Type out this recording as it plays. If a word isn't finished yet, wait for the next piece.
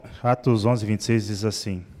Atos 11, 26 diz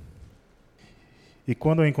assim: E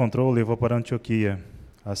quando o encontrou, levou para Antioquia.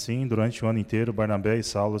 Assim, durante o ano inteiro, Barnabé e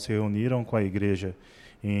Saulo se reuniram com a igreja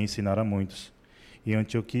e ensinaram a muitos. Em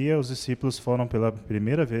Antioquia, os discípulos foram pela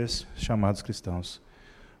primeira vez chamados cristãos.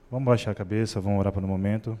 Vamos baixar a cabeça, vamos orar por um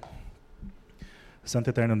momento. Santo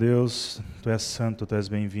e eterno Deus, Tu és santo, Tu és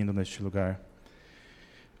bem-vindo neste lugar.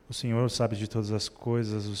 O Senhor sabe de todas as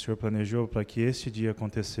coisas, o Senhor planejou para que este dia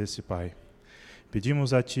acontecesse, Pai.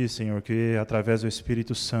 Pedimos a Ti, Senhor, que através do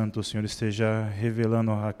Espírito Santo o Senhor esteja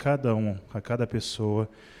revelando a cada um, a cada pessoa,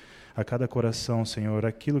 a cada coração, Senhor,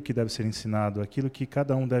 aquilo que deve ser ensinado, aquilo que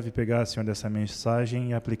cada um deve pegar, Senhor, dessa mensagem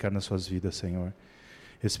e aplicar nas suas vidas, Senhor.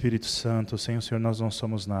 Espírito Santo, sem o Senhor nós não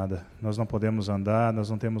somos nada, nós não podemos andar, nós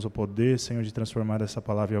não temos o poder, Senhor, de transformar essa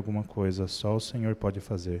palavra em alguma coisa, só o Senhor pode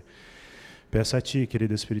fazer. Peço a Ti,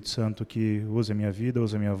 querido Espírito Santo, que use a minha vida,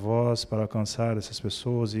 use a minha voz para alcançar essas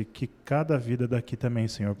pessoas e que cada vida daqui também,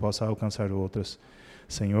 Senhor, possa alcançar outras.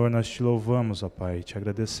 Senhor, nós Te louvamos, ó Pai, Te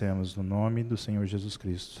agradecemos no nome do Senhor Jesus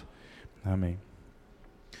Cristo. Amém.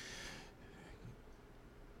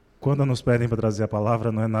 Quando nos pedem para trazer a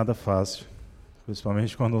palavra, não é nada fácil,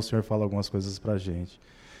 principalmente quando o Senhor fala algumas coisas para a gente.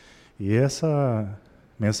 E essa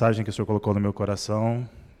mensagem que o Senhor colocou no meu coração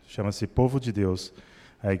chama-se Povo de Deus,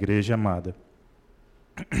 a Igreja Amada.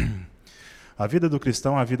 A vida do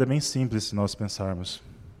cristão é uma vida bem simples, se nós pensarmos,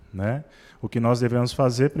 né? O que nós devemos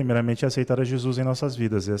fazer, primeiramente, é aceitar a Jesus em nossas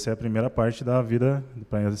vidas. Essa é a primeira parte da vida,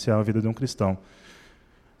 para iniciar a vida de um cristão.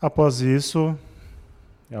 Após isso,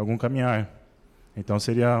 é algum caminhar. Então,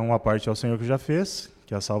 seria uma parte ao Senhor que já fez,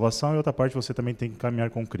 que é a salvação, e outra parte você também tem que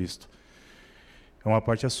caminhar com Cristo. Uma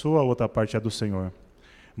parte é sua, a outra parte é do Senhor.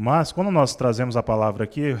 Mas, quando nós trazemos a palavra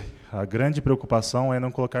aqui, a grande preocupação é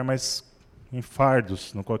não colocar mais em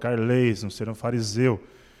fardos, não colocar leis, não ser um fariseu.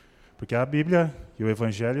 Porque a Bíblia e o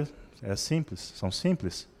Evangelho é simples, são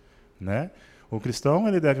simples, né? O cristão,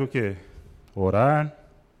 ele deve o quê? Orar,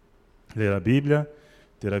 ler a Bíblia,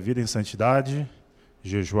 ter a vida em santidade,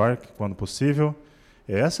 jejuar quando possível.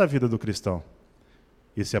 É essa a vida do cristão.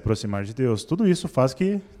 E se aproximar de Deus. Tudo isso faz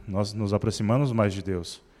que nós nos aproximamos mais de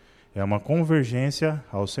Deus. É uma convergência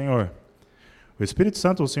ao Senhor. O Espírito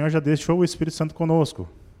Santo, o Senhor já deixou o Espírito Santo conosco,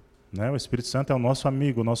 né? O Espírito Santo é o nosso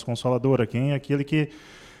amigo, o nosso consolador, quem é aquele que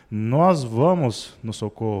nós vamos no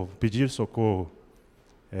socorro, pedir socorro.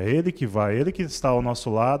 É Ele que vai, Ele que está ao nosso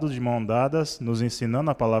lado, de mãos dadas, nos ensinando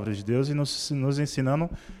a palavra de Deus e nos ensinando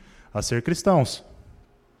a ser cristãos.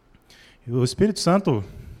 E o Espírito Santo,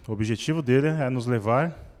 o objetivo dele é nos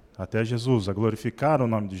levar até Jesus, a glorificar o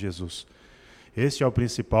nome de Jesus. Este é o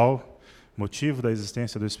principal motivo da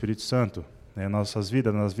existência do Espírito Santo, né, em nossas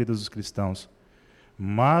vidas, nas vidas dos cristãos.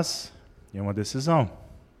 Mas é uma decisão.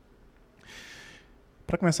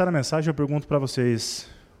 Para começar a mensagem, eu pergunto para vocês,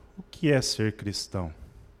 o que é ser cristão?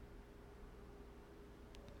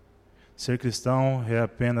 Ser cristão é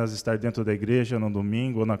apenas estar dentro da igreja no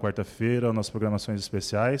domingo ou na quarta-feira ou nas programações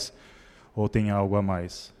especiais, ou tem algo a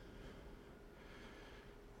mais?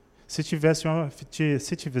 Se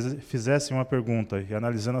fizesse uma pergunta e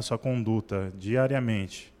analisando a sua conduta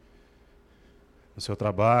diariamente, no seu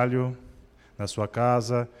trabalho, na sua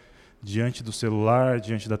casa, diante do celular,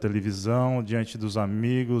 diante da televisão, diante dos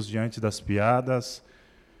amigos, diante das piadas,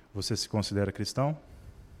 você se considera cristão?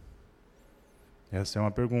 Essa é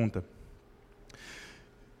uma pergunta.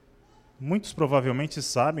 Muitos provavelmente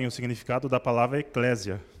sabem o significado da palavra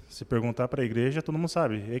eclésia. Se perguntar para a igreja, todo mundo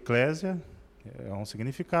sabe. Eclésia é um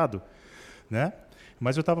significado, né?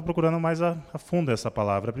 Mas eu estava procurando mais a fundo essa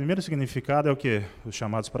palavra. O primeiro significado é o quê? Os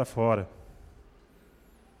chamados para fora.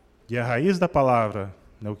 E a raiz da palavra,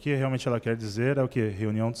 né, o que realmente ela quer dizer é o quê?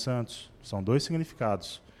 Reunião dos santos. São dois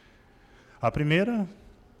significados. A primeira,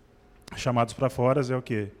 chamados para fora, é o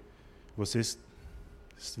quê? Vocês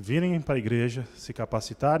virem para a igreja, se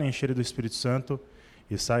capacitarem, encherem do Espírito Santo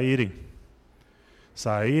e saírem.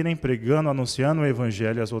 Saírem pregando, anunciando o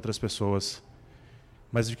Evangelho às outras pessoas.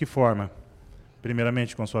 Mas de que forma?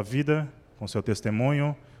 Primeiramente com sua vida, com seu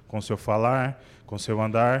testemunho, com seu falar, com seu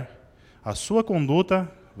andar. A sua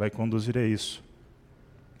conduta vai conduzir a isso.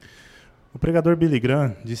 O pregador Billy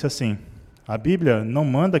Graham disse assim: a Bíblia não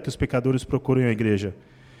manda que os pecadores procurem a igreja,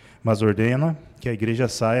 mas ordena que a igreja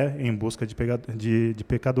saia em busca de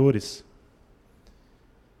pecadores.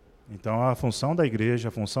 Então a função da igreja,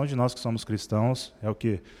 a função de nós que somos cristãos é o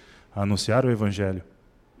quê? Anunciar o Evangelho.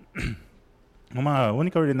 Uma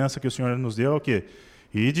única ordenança que o Senhor nos deu é o quê?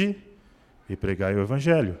 Ide e pregai o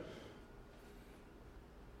Evangelho.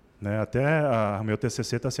 Né? Até o meu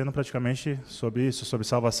TCC está sendo praticamente sobre isso, sobre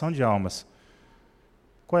salvação de almas.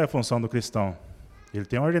 Qual é a função do cristão? Ele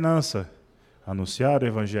tem uma ordenança: anunciar o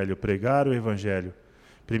Evangelho, pregar o Evangelho.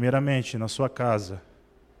 Primeiramente, na sua casa,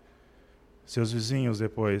 seus vizinhos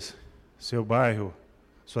depois, seu bairro,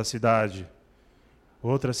 sua cidade,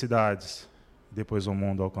 outras cidades, depois o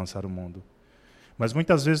mundo, alcançar o mundo. Mas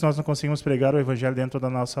muitas vezes nós não conseguimos pregar o evangelho dentro da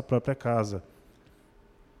nossa própria casa.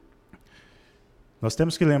 Nós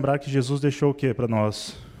temos que lembrar que Jesus deixou o quê para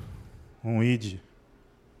nós? Um ide,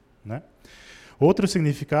 né? Outro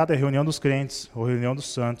significado é reunião dos crentes, ou reunião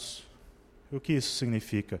dos santos. O que isso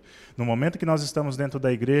significa? No momento que nós estamos dentro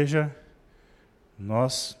da igreja,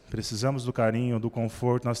 nós precisamos do carinho, do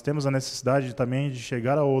conforto, nós temos a necessidade também de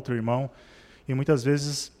chegar a outro irmão e muitas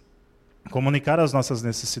vezes comunicar as nossas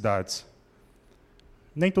necessidades.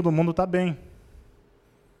 Nem todo mundo está bem.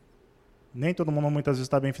 Nem todo mundo muitas vezes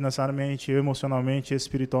está bem financeiramente, emocionalmente,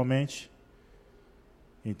 espiritualmente.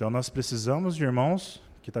 Então nós precisamos de irmãos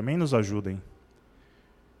que também nos ajudem.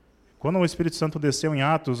 Quando o Espírito Santo desceu em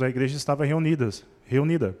Atos, a igreja estava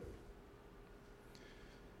reunida.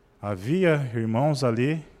 Havia irmãos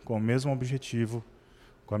ali com o mesmo objetivo,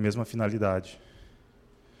 com a mesma finalidade.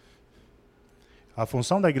 A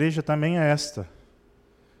função da igreja também é esta: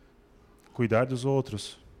 cuidar dos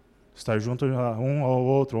outros, estar junto um ao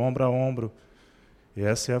outro, ombro a ombro. E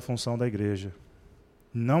essa é a função da igreja.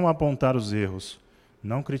 Não apontar os erros,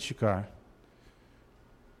 não criticar.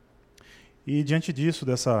 E diante disso,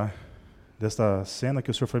 desta cena que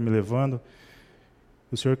o Senhor foi me levando,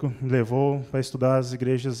 o Senhor me levou para estudar as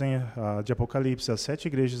igrejas de Apocalipse, as 7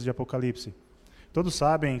 igrejas de Apocalipse. Todos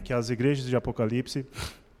sabem que as igrejas de Apocalipse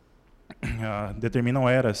determinam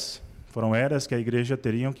eras. Foram eras que a igreja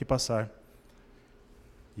teriam que passar.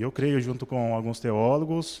 E eu creio, junto com alguns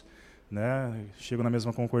teólogos, né, chego na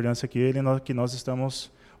mesma concordância que ele, que nós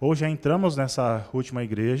estamos, ou já entramos nessa última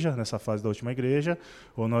igreja, nessa fase da última igreja,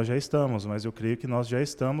 ou nós já estamos, mas eu creio que nós já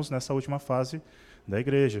estamos nessa última fase da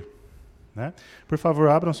igreja. Né? Por favor,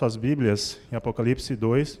 abram suas Bíblias em Apocalipse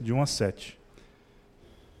 2, de 1 a 7.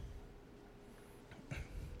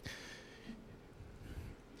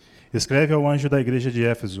 Escreve ao anjo da igreja de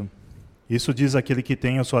Éfeso: isso diz aquele que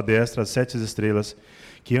tem à sua destra as 7 estrelas,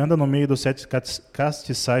 que anda no meio dos 7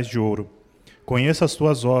 castiçais de ouro. Conheço as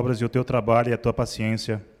tuas obras e o teu trabalho e a tua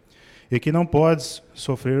paciência, e que não podes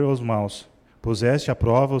sofrer os maus. Puseste à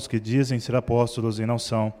prova os que dizem ser apóstolos e não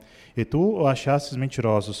são, e tu o achastes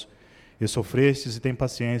mentirosos, e sofrestes e tem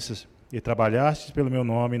paciência, e trabalhastes pelo meu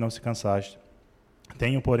nome e não se cansaste.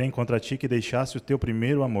 Tenho, porém, contra ti que deixaste o teu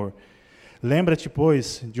primeiro amor. Lembra-te,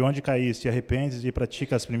 pois, de onde caíste, e arrependes e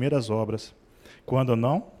pratica as primeiras obras. Quando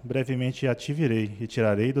não, brevemente a te virei, e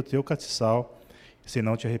tirarei do teu castiçal, se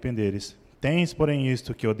não te arrependeres. Tens, porém,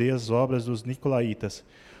 isto, que odeias as obras dos nicolaítas,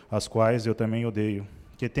 as quais eu também odeio.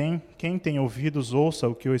 Quem tem ouvidos, ouça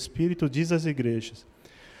o que o Espírito diz às igrejas.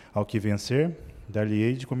 Ao que vencer,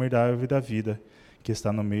 dar-lhe-ei de comer da árvore da vida, que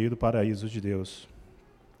está no meio do paraíso de Deus.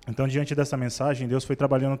 Então, diante dessa mensagem, Deus foi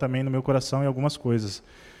trabalhando também no meu coração em algumas coisas.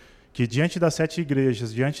 Que diante das 7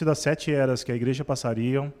 igrejas, diante das 7 eras que a igreja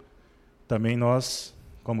passariam, também nós,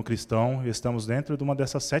 como cristãos, estamos dentro de uma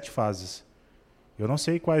dessas 7 fases. Eu não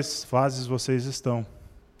sei quais fases vocês estão.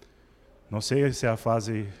 Não sei se é a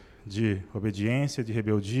fase de obediência, de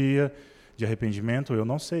rebeldia, de arrependimento, eu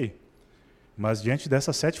não sei. Mas diante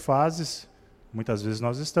dessas 7 fases, muitas vezes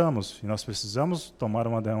nós estamos, e nós precisamos tomar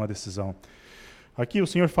uma decisão. Aqui o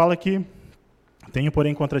Senhor fala que tenho,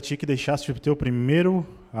 porém, contra ti que deixaste o teu primeiro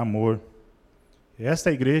amor.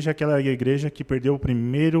 Esta igreja é aquela igreja que perdeu o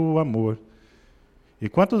primeiro amor. E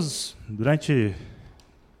quantos, durante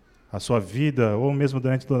a sua vida, ou mesmo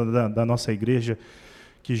durante da nossa igreja,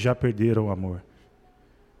 que já perderam o amor?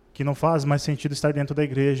 Que não faz mais sentido estar dentro da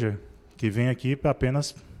igreja, que vem aqui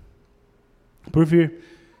apenas por vir.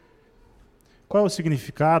 Qual é o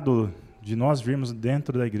significado de nós virmos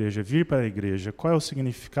dentro da igreja, vir para a igreja? Qual é o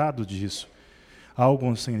significado disso? Há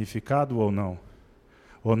algum significado ou não?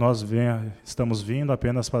 Ou nós estamos vindo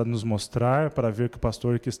apenas para nos mostrar, para ver que o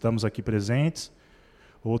pastor que estamos aqui presentes,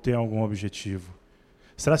 ou tem algum objetivo?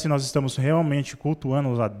 Será que nós estamos realmente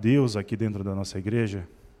cultuando a Deus aqui dentro da nossa igreja?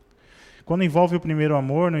 Quando envolve o primeiro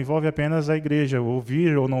amor, não envolve apenas a igreja, ou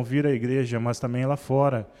vir ou não vir à igreja, mas também lá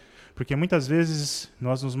fora. Porque muitas vezes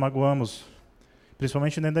nós nos magoamos,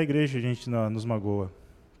 principalmente dentro da igreja a gente nos magoa.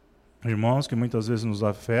 Irmãos que muitas vezes nos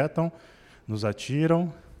afetam, nos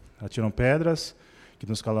atiram pedras, que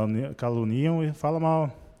nos caluniam e falam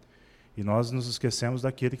mal. E nós nos esquecemos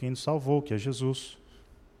daquele que nos salvou, que é Jesus.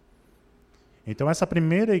 Então essa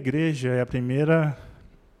primeira igreja é a primeira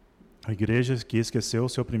igreja que esqueceu o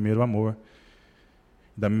seu primeiro amor.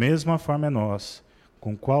 Da mesma forma é nós.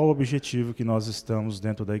 Com qual objetivo que nós estamos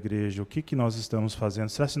dentro da igreja? O que nós estamos fazendo?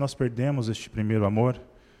 Será que nós perdemos este primeiro amor?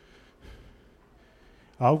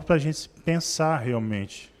 algo para a gente pensar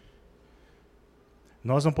realmente.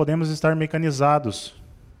 Nós não podemos estar mecanizados,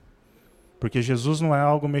 porque Jesus não é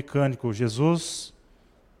algo mecânico. Jesus,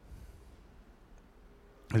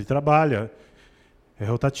 ele trabalha, é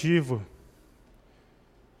rotativo.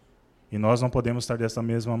 E nós não podemos estar dessa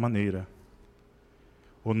mesma maneira.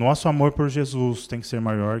 O nosso amor por Jesus tem que ser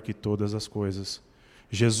maior que todas as coisas.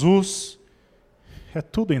 Jesus é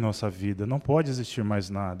tudo em nossa vida, não pode existir mais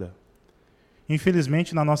nada.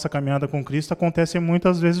 Infelizmente, na nossa caminhada com Cristo, acontecem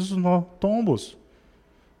muitas vezes os tombos.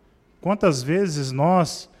 Quantas vezes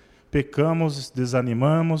nós pecamos,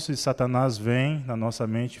 desanimamos e Satanás vem na nossa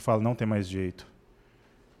mente e fala, não tem mais jeito.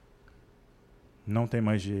 Não tem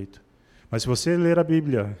mais jeito. Mas se você ler a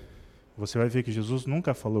Bíblia, você vai ver que Jesus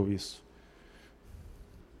nunca falou isso.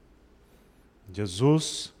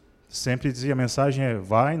 Jesus sempre dizia, a mensagem é,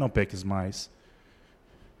 vai, não peques mais.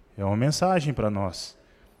 É uma mensagem para nós.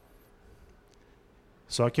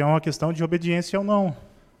 Só que é uma questão de obediência ou não.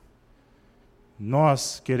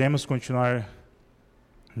 Nós queremos continuar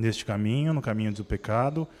neste caminho, no caminho do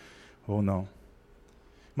pecado, ou não.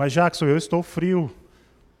 Mas, Jakson, eu estou frio.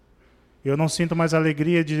 Eu não sinto mais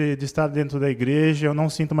alegria de estar dentro da igreja, eu não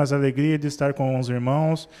sinto mais alegria de estar com os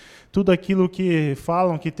irmãos. Tudo aquilo que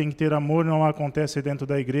falam que tem que ter amor não acontece dentro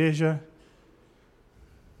da igreja.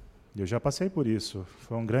 Eu já passei por isso,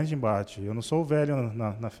 foi um grande embate. Eu não sou velho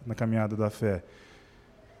na caminhada da fé.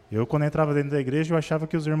 Eu, quando entrava dentro da igreja, eu achava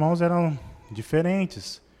que os irmãos eram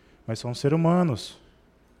diferentes, mas são seres humanos,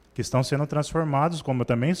 que estão sendo transformados, como eu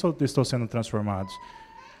também estou sendo transformado.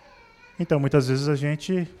 Então, muitas vezes a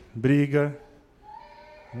gente briga,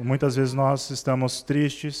 muitas vezes nós estamos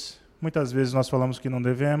tristes, muitas vezes nós falamos que não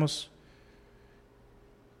devemos,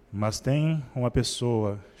 mas tem uma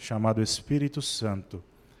pessoa chamada Espírito Santo,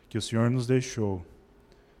 que o Senhor nos deixou,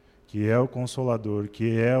 que é o Consolador,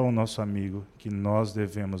 que é o nosso amigo, que nós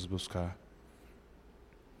devemos buscar.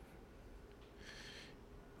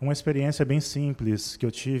 Uma experiência bem simples que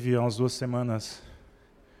eu tive há umas 2 semanas.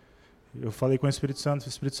 Eu falei com o Espírito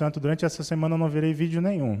Santo, durante essa semana eu não verei vídeo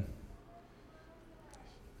nenhum.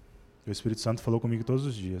 O Espírito Santo falou comigo todos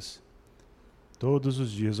os dias. Todos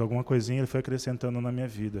os dias, alguma coisinha ele foi acrescentando na minha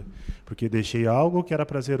vida. Porque deixei algo que era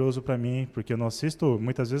prazeroso para mim, porque eu não assisto,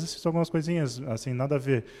 muitas vezes assisto algumas coisinhas, assim, nada a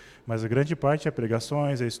ver. Mas a grande parte é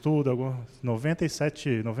pregações, é estudo,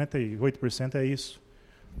 98% é isso.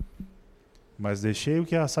 Mas deixei o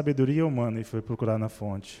que é a sabedoria humana e fui procurar na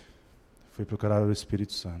fonte. Fui procurar o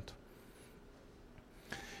Espírito Santo.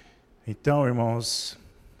 Então, irmãos,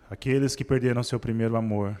 aqueles que perderam seu primeiro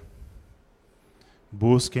amor,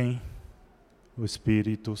 busquem o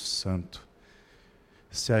Espírito Santo.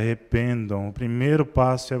 Se arrependam. O primeiro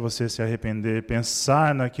passo é você se arrepender,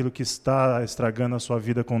 pensar naquilo que está estragando a sua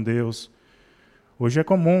vida com Deus. Hoje é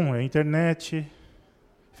comum, é internet,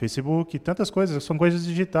 Facebook, tantas coisas, são coisas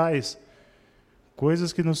digitais.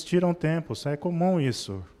 Coisas que nos tiram tempo, é comum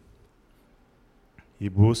isso. E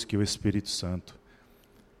busque o Espírito Santo.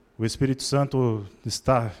 O Espírito Santo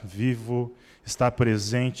está vivo, está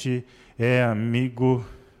presente, é amigo,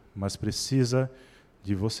 mas precisa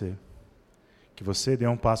de você. Que você dê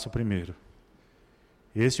um passo primeiro.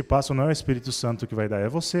 Este passo não é o Espírito Santo que vai dar, é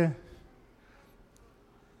você.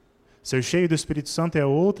 Ser cheio do Espírito Santo é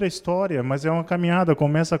outra história, mas é uma caminhada,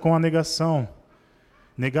 começa com a negação.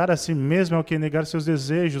 Negar a si mesmo é o que? Negar seus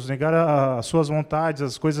desejos, negar as suas vontades,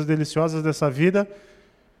 as coisas deliciosas dessa vida,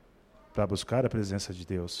 para buscar a presença de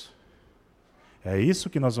Deus. É isso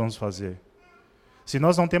que nós vamos fazer. Se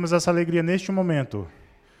nós não temos essa alegria neste momento,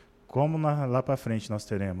 como lá para frente nós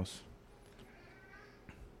teremos?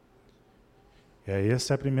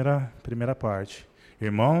 Essa é a primeira parte.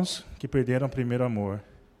 Irmãos que perderam o primeiro amor,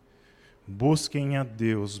 busquem a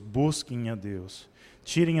Deus, busquem a Deus.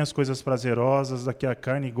 Tirem as coisas prazerosas da que a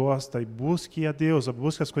carne gosta e busquem a Deus,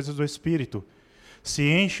 busquem as coisas do Espírito. Se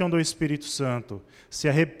encham do Espírito Santo, se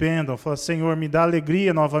arrependam, falem, Senhor, me dá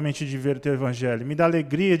alegria novamente de ver o Teu Evangelho, me dá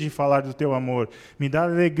alegria de falar do Teu amor, me dá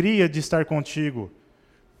alegria de estar contigo.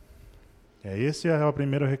 Esse é o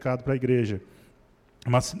primeiro recado para a igreja.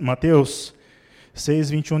 Mateus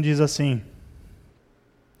 6:21 diz assim,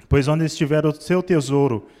 pois onde estiver o seu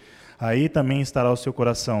tesouro, aí também estará o seu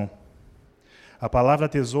coração. A palavra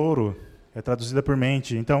tesouro é traduzida por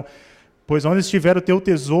mente. Então, pois onde estiver o teu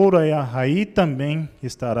tesouro, aí também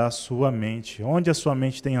estará a sua mente. Onde a sua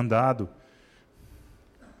mente tem andado?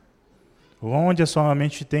 Onde a sua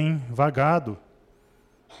mente tem vagado?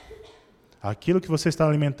 Aquilo que você está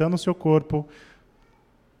alimentando o seu corpo,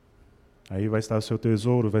 aí vai estar o seu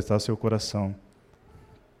tesouro, vai estar o seu coração.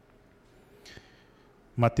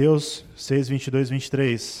 Mateus 6:22,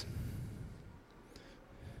 23.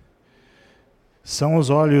 São os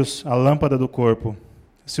olhos a lâmpada do corpo.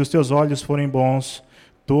 Se os teus olhos forem bons,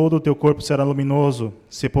 todo o teu corpo será luminoso.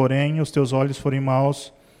 Se, porém, os teus olhos forem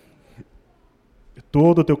maus,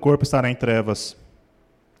 todo o teu corpo estará em trevas.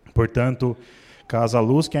 Portanto, caso a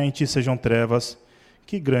luz que há em ti sejam trevas,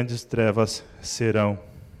 que grandes trevas serão.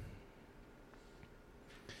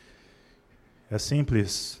 É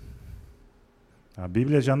simples. A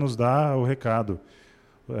Bíblia já nos dá o recado.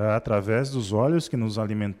 É através dos olhos que nos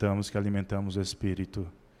alimentamos, que alimentamos o Espírito.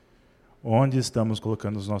 Onde estamos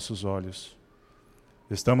colocando os nossos olhos?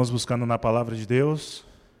 Estamos buscando na palavra de Deus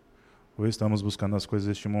ou estamos buscando as coisas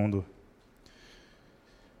deste mundo?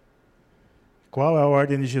 Qual é a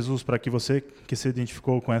ordem de Jesus para que você que se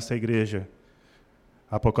identificou com essa igreja?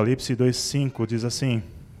 Apocalipse 2:5 diz assim: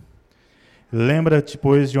 lembra-te,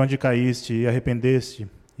 pois, de onde caíste e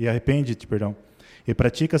arrepende-te, e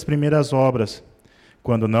pratica as primeiras obras.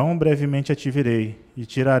 Quando não, brevemente te virei, e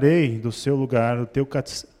tirarei do seu lugar o teu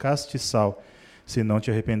castiçal, se não te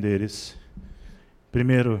arrependeres.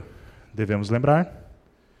 Primeiro, devemos lembrar.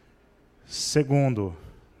 Segundo,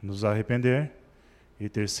 nos arrepender. E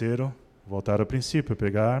terceiro, voltar ao princípio,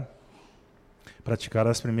 praticar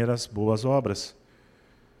as primeiras boas obras.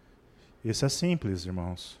 Isso é simples,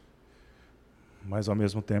 irmãos, mas ao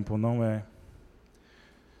mesmo tempo não é.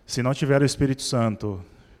 Se não tiver o Espírito Santo,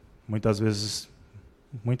 muitas vezes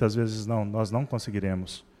não, nós não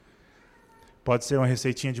conseguiremos. Pode ser uma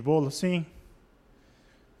receitinha de bolo? Sim.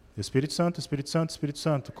 Espírito Santo, Espírito Santo, Espírito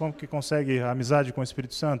Santo. Como que consegue a amizade com o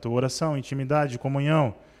Espírito Santo? Oração, intimidade,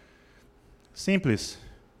 comunhão. Simples.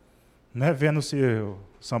 Não é vendo se o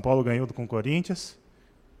São Paulo ganhou com o Corinthians.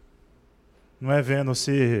 Não é vendo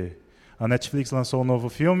se a Netflix lançou um novo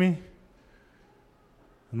filme.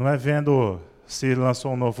 Não é vendo se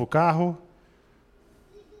lançou um novo carro.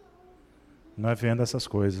 Não é vendo essas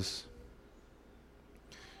coisas.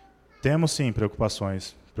 Temos sim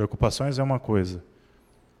preocupações. Preocupações é uma coisa,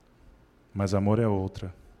 mas amor é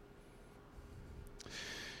outra.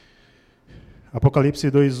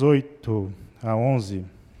 Apocalipse 2:8 a 11.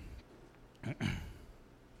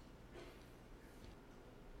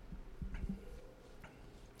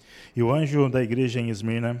 E o anjo da igreja em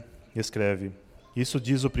Esmirna escreve: isso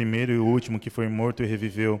diz o primeiro e o último que foi morto e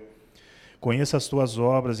reviveu. Conheço as tuas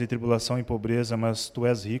obras e tribulação e pobreza, mas tu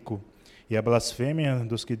és rico. E a blasfêmia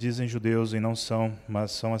dos que dizem judeus e não são,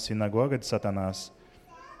 mas são a sinagoga de Satanás.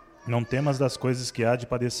 Não temas das coisas que há de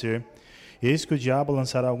padecer. Eis que o diabo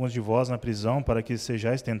lançará alguns de vós na prisão para que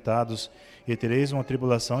sejais tentados e tereis uma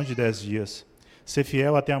tribulação de 10 dias. Sê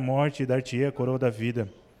fiel até a morte e dar-te-ei a coroa da vida.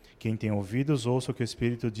 Quem tem ouvidos, ouça o que o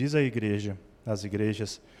Espírito diz às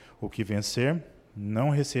igrejas. O que vencer não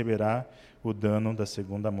receberá o dano da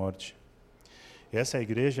segunda morte. Essa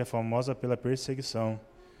igreja é famosa pela perseguição.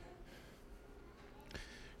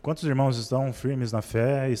 Quantos irmãos estão firmes na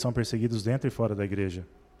fé e são perseguidos dentro e fora da igreja?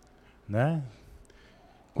 Né?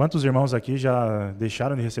 Quantos irmãos aqui já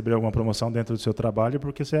deixaram de receber alguma promoção dentro do seu trabalho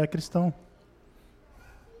porque você é cristão?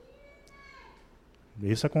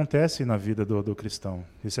 Isso acontece na vida do cristão.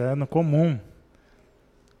 Isso é comum.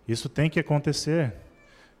 Isso tem que acontecer.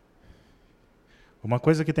 Uma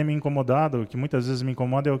coisa que tem me incomodado, que muitas vezes me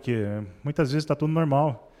incomoda, é o quê? Muitas vezes está tudo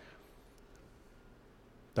normal.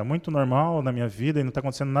 Está muito normal na minha vida e não está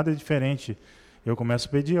acontecendo nada diferente. Eu começo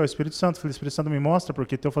a pedir ao Espírito Santo. Falei, Espírito Santo, me mostra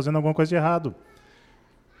porque estou fazendo alguma coisa de errado.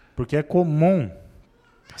 Porque é comum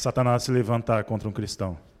Satanás se levantar contra um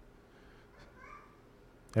cristão.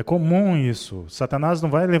 É comum isso. Satanás não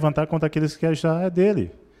vai levantar contra aqueles que já é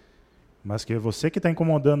dele. Mas que é você que está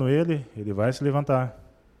incomodando ele, ele vai se levantar.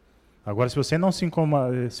 Agora, se você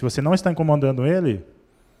não está incomodando ele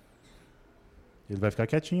vai ficar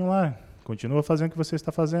quietinho lá. Continua fazendo o que você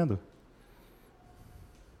está fazendo.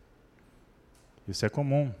 Isso é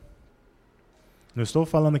comum. Não estou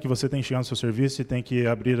falando que você tem que chegar no seu serviço e tem que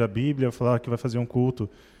abrir a Bíblia e falar que vai fazer um culto.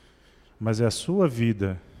 Mas é a sua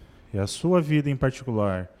vida em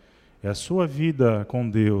particular, é a sua vida com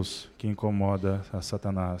Deus que incomoda a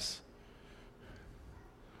Satanás.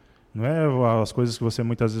 Não é as coisas que você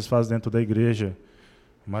muitas vezes faz dentro da igreja,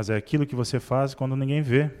 mas é aquilo que você faz quando ninguém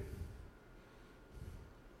vê.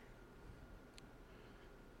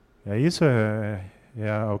 É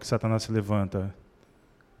o que Satanás se levanta.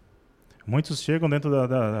 Muitos chegam dentro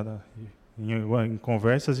em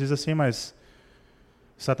conversas e dizem assim, mas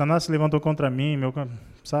Satanás se levantou contra mim,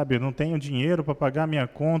 eu não tenho dinheiro para pagar a minha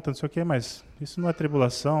conta, não sei o quê, mas isso não é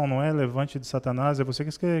tribulação, não é levante de Satanás, é você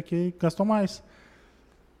que gastou mais.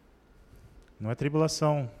 Não é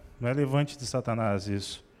tribulação, não é levante de Satanás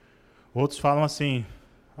isso. Outros falam assim,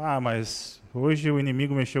 mas hoje o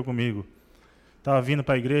inimigo mexeu comigo. Estava vindo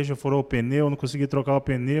para a igreja, furou o pneu, não consegui trocar o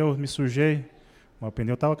pneu, me sujei. Mas o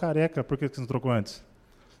pneu estava careca, por que você não trocou antes?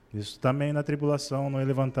 Isso também na tribulação, no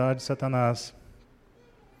levantar de Satanás.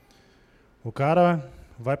 O cara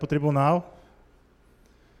vai para o tribunal,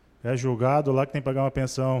 é julgado lá que tem que pagar uma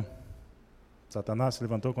pensão. Satanás se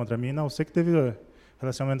levantou contra mim? Não, você que teve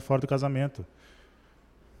relacionamento fora do casamento.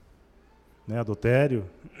 Né, adultério,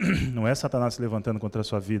 não é Satanás se levantando contra a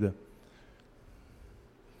sua vida.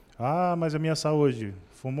 Ah, mas a minha saúde,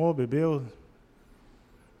 fumou, bebeu?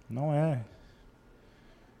 Não é.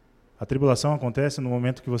 A tribulação acontece no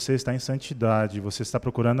momento que você está em santidade, você está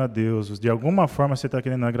procurando a Deus, de alguma forma você está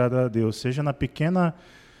querendo agradar a Deus, seja na pequena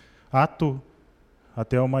ato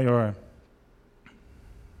até o maior.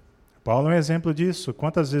 Paulo é um exemplo disso.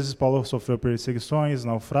 Quantas vezes Paulo sofreu perseguições,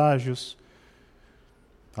 naufrágios,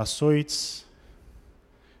 açoites,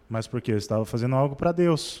 mas porque ele estava fazendo algo para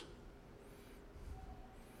Deus.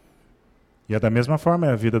 E é da mesma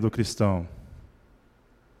forma a vida do cristão.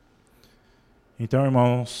 Então,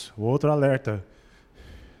 irmãos, o outro alerta.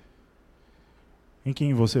 O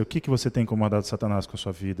que você tem incomodado Satanás com a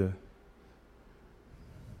sua vida?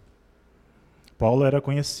 Paulo era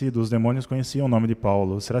conhecido, os demônios conheciam o nome de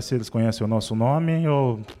Paulo. Será que eles conhecem o nosso nome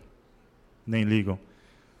ou nem ligam?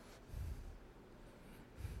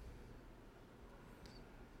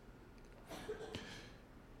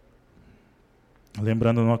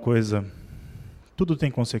 Lembrando uma coisa, tudo tem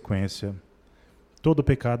consequência. Todo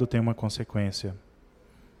pecado tem uma consequência.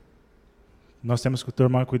 Nós temos que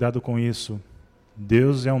tomar cuidado com isso.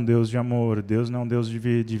 Deus é um Deus de amor, Deus não é um Deus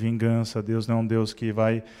de vingança, Deus não é um Deus que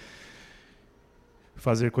vai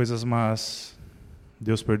fazer coisas más.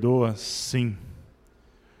 Deus perdoa? Sim.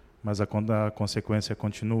 Mas a consequência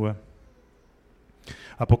continua.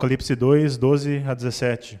 Apocalipse 2, 12 a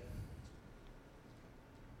 17.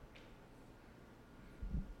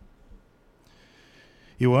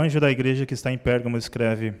 E o anjo da igreja que está em Pérgamo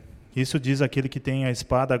escreve: Isso diz aquele que tem a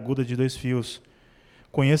espada aguda de 2 fios.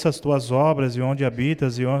 Conheço as tuas obras e onde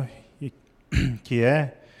habitas,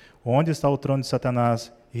 onde está o trono de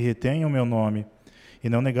Satanás, e retém o meu nome. E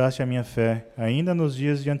não negaste a minha fé, ainda nos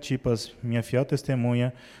dias de Antipas, minha fiel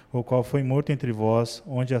testemunha, o qual foi morto entre vós,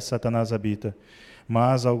 onde a Satanás habita.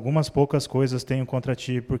 Mas algumas poucas coisas tenho contra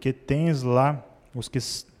ti, porque tens lá os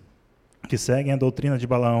que seguem a doutrina de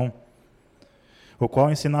Balaão, o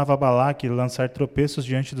qual ensinava a Balaque a lançar tropeços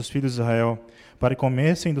diante dos filhos de Israel, para que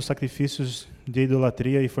comessem dos sacrifícios de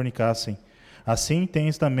idolatria e fornicassem. Assim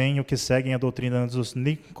tens também o que seguem a doutrina dos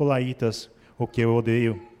nicolaítas, o que eu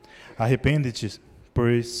odeio. Arrepende-te,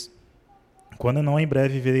 pois quando não em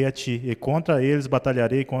breve virei a ti, e contra eles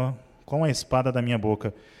batalharei com a espada da minha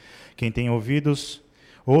boca. Quem tem ouvidos,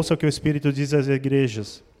 ouça o que o Espírito diz às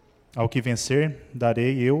igrejas. Ao que vencer,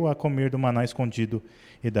 darei eu a comer do maná escondido,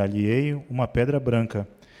 e dar-lhe-ei uma pedra branca,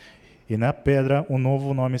 e na pedra um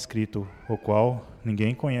novo nome escrito, o qual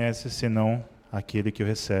ninguém conhece, senão aquele que o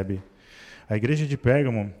recebe. A igreja de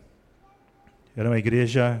Pérgamo era uma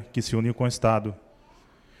igreja que se uniu com o Estado.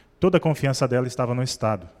 Toda a confiança dela estava no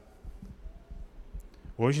Estado.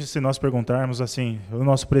 Hoje, se nós perguntarmos assim, o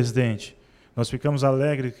nosso presidente, nós ficamos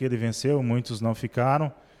alegres que ele venceu, muitos não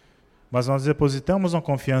ficaram, mas nós depositamos uma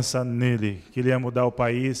confiança nele, que ele ia mudar o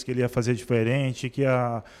país, que ele ia fazer diferente, que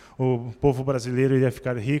o povo brasileiro ia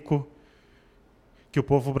ficar rico, que o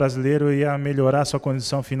povo brasileiro ia melhorar sua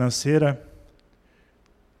condição financeira.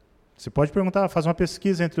 Você pode perguntar, faz uma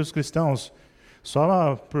pesquisa entre os cristãos,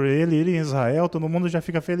 só por ele ir em Israel, todo mundo já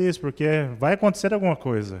fica feliz, porque vai acontecer alguma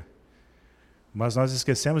coisa. Mas nós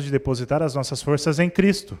esquecemos de depositar as nossas forças em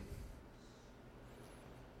Cristo.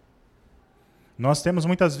 Nós temos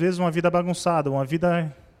muitas vezes uma vida bagunçada, uma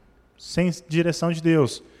vida sem direção de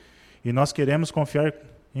Deus. E nós queremos confiar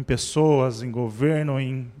em pessoas, em governo,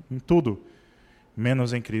 em tudo,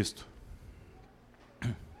 menos em Cristo.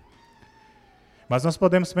 Mas nós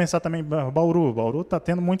podemos pensar também, Bauru está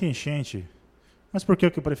tendo muita enchente. Mas por que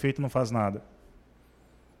o prefeito não faz nada?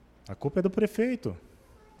 A culpa é do prefeito.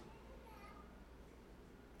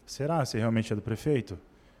 Será se realmente é do prefeito?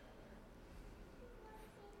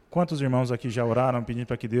 Quantos irmãos aqui já oraram pedindo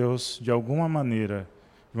para que Deus, de alguma maneira,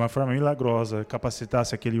 de uma forma milagrosa,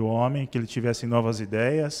 capacitasse aquele homem, que ele tivesse novas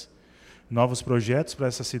ideias, novos projetos para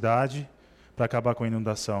essa cidade, para acabar com a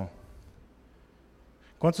inundação?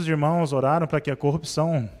 Quantos irmãos oraram para que a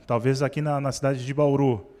corrupção, talvez aqui na cidade de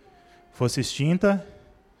Bauru, fosse extinta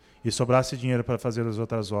e sobrasse dinheiro para fazer as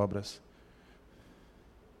outras obras?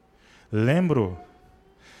 Lembro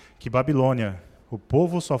que Babilônia, o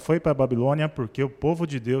povo só foi para a Babilônia porque o povo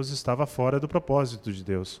de Deus estava fora do propósito de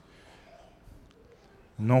Deus.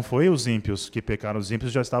 Não foi os ímpios que pecaram, os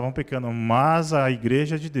ímpios já estavam pecando, mas a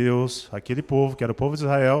igreja de Deus, aquele povo, que era o povo de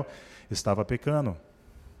Israel, estava pecando.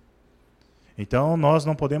 Então, nós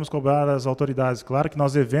não podemos cobrar as autoridades. Claro que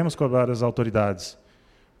nós devemos cobrar as autoridades,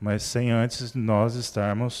 mas sem antes nós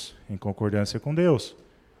estarmos em concordância com Deus,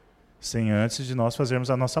 sem antes de nós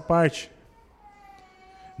fazermos a nossa parte.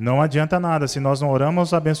 Não adianta nada se nós não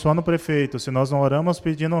oramos abençoando o prefeito, se nós não oramos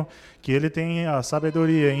pedindo que ele tenha a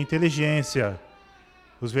sabedoria, a inteligência,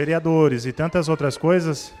 os vereadores e tantas outras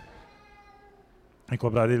coisas, e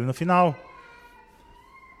cobrar ele no final.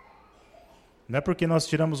 Não é porque nós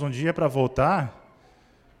tiramos um dia para voltar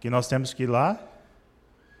que nós temos que ir lá,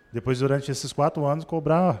 depois durante esses 4 anos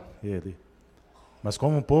cobrar ele. Mas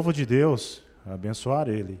como um povo de Deus, abençoar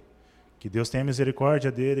ele. Que Deus tenha misericórdia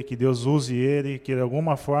dele, que Deus use ele, que de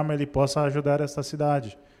alguma forma ele possa ajudar esta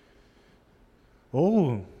cidade.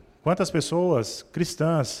 Ou quantas pessoas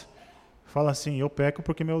cristãs falam assim, eu peco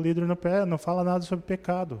porque meu líder não fala nada sobre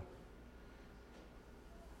pecado.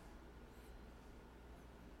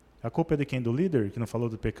 A culpa é de quem? Do líder que não falou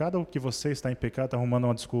do pecado, ou que você está em pecado, está arrumando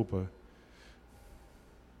uma desculpa?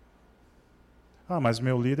 Mas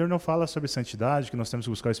meu líder não fala sobre santidade, que nós temos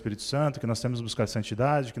que buscar o Espírito Santo, que nós temos que buscar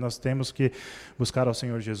santidade, que nós temos que buscar ao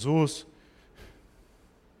Senhor Jesus.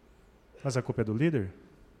 Mas a culpa é do líder?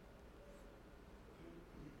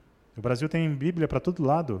 O Brasil tem Bíblia para todo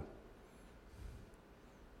lado.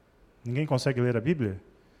 Ninguém consegue ler a Bíblia?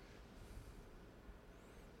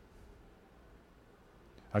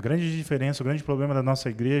 A grande diferença, o grande problema da nossa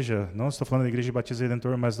igreja, não estou falando da Igreja Batista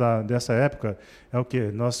Redentor, mas dessa época, é o quê?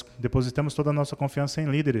 Nós depositamos toda a nossa confiança em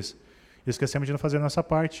líderes e esquecemos de não fazer a nossa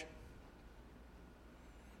parte.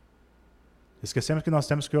 Esquecemos que nós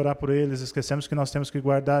temos que orar por eles, esquecemos que nós temos que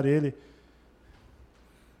guardar ele.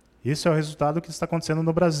 Isso é o resultado que está acontecendo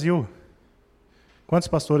no Brasil. Quantos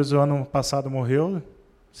pastores o ano passado morreu,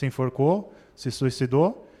 se enforcou, se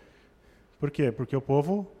suicidou? Por quê? Porque o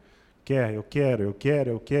povo quer, eu quero.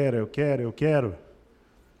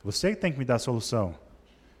 Você que tem que me dar a solução.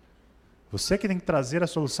 Você que tem que trazer a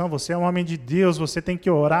solução. Você é um homem de Deus, você tem que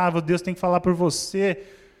orar, Deus tem que falar por você.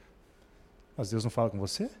 Mas Deus não fala com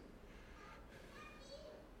você?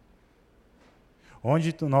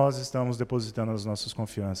 Onde nós estamos depositando as nossas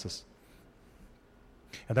confianças?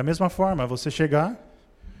 É da mesma forma, você chegar,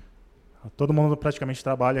 todo mundo praticamente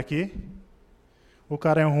trabalha aqui, o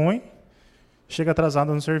cara é ruim, chega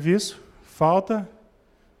atrasado no serviço, falta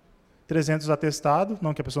 300 atestados,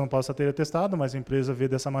 não que a pessoa não possa ter atestado, mas a empresa vê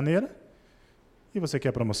dessa maneira, e você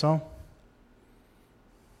quer promoção?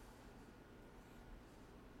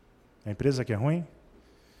 A empresa que é ruim?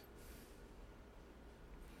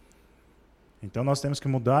 Então nós temos que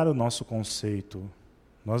mudar o nosso conceito.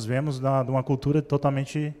 Nós vemos de uma cultura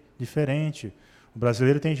totalmente diferente. O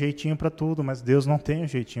brasileiro tem jeitinho para tudo, mas Deus não tem um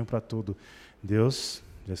jeitinho para tudo. Deus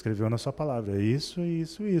já escreveu na sua palavra, é isso,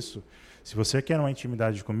 isso, isso. Se você quer uma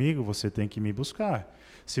intimidade comigo, você tem que me buscar.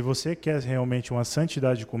 Se você quer realmente uma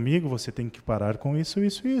santidade comigo, você tem que parar com isso,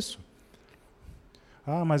 isso, isso.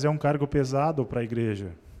 Mas é um cargo pesado para a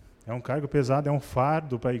igreja. É um cargo pesado, é um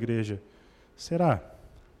fardo para a igreja. Será?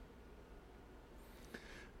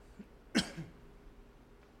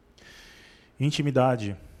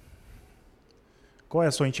 Intimidade. Qual é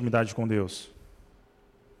a sua intimidade com Deus?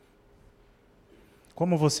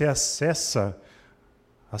 Como você acessa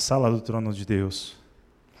a sala do trono de Deus?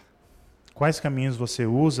 Quais caminhos você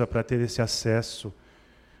usa para ter esse acesso?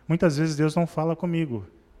 Muitas vezes Deus não fala comigo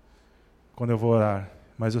quando eu vou orar,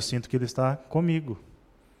 mas eu sinto que Ele está comigo.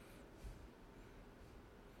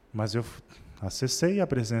 Mas eu acessei a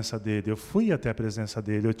presença dEle, eu fui até a presença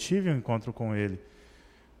dEle, eu tive um encontro com Ele.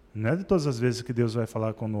 Não é de todas as vezes que Deus vai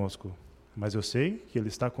falar conosco, mas eu sei que Ele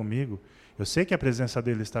está comigo, eu sei que a presença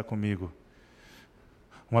dEle está comigo.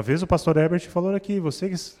 Uma vez o pastor Herbert falou aqui,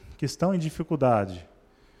 vocês que estão em dificuldade,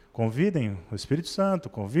 convidem o Espírito Santo,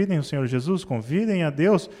 convidem o Senhor Jesus, convidem a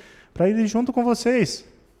Deus para ir junto com vocês.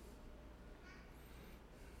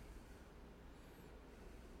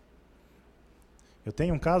 Eu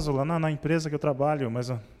tenho um caso lá na empresa que eu trabalho, mas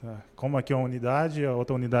como aqui é uma unidade, a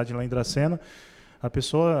outra unidade lá em Dracena, a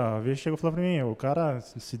pessoa, às vezes, chega e fala para mim, o cara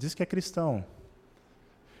se diz que é cristão,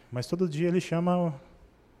 mas todo dia ele chama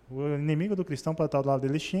o inimigo do cristão para estar do lado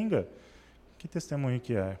dele, xinga. Que testemunho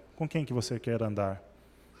que é? Com quem que você quer andar?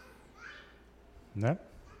 Né?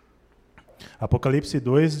 Apocalipse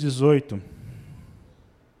 2, 18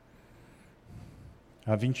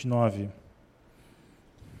 a 29.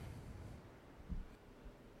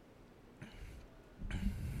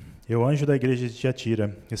 E o anjo da igreja de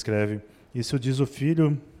Tiatira escreve: Isso diz o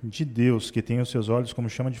Filho de Deus, que tem os seus olhos como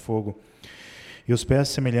chama de fogo, e os pés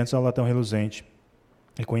semelhantes ao latão reluzente.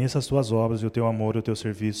 E conheça as tuas obras, e o teu amor, e o teu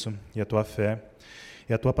serviço, e a tua fé,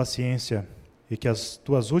 e a tua paciência, e que as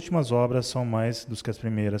tuas últimas obras são mais do que as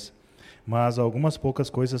primeiras. Mas algumas poucas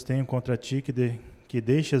coisas tenho contra ti, que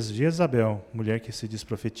deixas Jezabel, mulher que se diz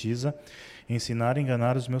profetiza, ensinar e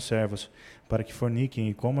enganar os meus servos, para que forniquem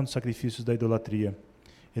e comam dos sacrifícios da idolatria.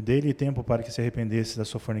 E dei-lhe tempo para que se arrependesse da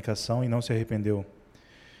sua fornicação, e não se arrependeu.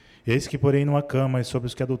 Eis que porém numa cama, e sobre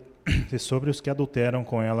os que adulteram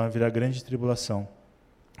com ela virá grande tribulação,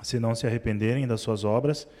 se não se arrependerem das suas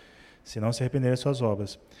obras,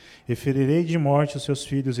 E ferirei de morte os seus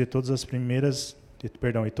filhos, e todas as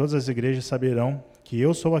igrejas saberão que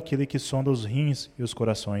eu sou aquele que sonda os rins e os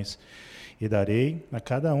corações, e darei a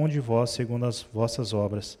cada um de vós segundo as vossas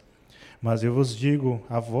obras. Mas eu vos digo,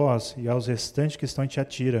 a vós e aos restantes que estão em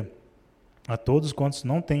Tiatira, a todos quantos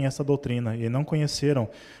não têm essa doutrina e não conheceram,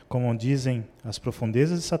 como dizem, as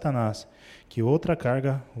profundezas de Satanás, que outra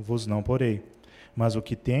carga vos não porei. Mas o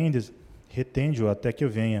que tendes, retende-o até que eu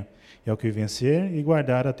venha. E ao que vencer e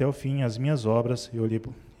guardar até o fim as minhas obras,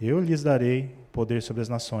 eu lhes darei poder sobre as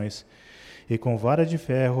nações, e com vara de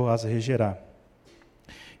ferro as regerá.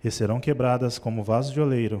 E serão quebradas como vasos de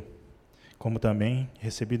oleiro, como também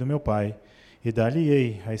recebi do meu Pai, e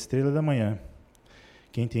dar-lhe-ei a estrela da manhã.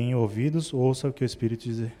 Quem tem ouvidos, ouça o que o Espírito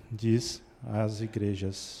diz às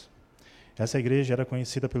igrejas. Essa igreja era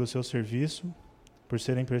conhecida pelo seu serviço, por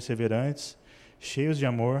serem perseverantes, cheios de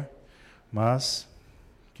amor, mas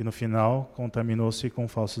que no final contaminou-se com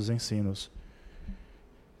falsos ensinos.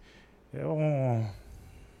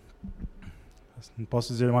 Não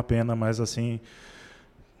posso dizer uma pena, mas assim,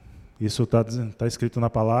 isso está escrito na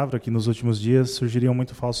palavra, que nos últimos dias surgiriam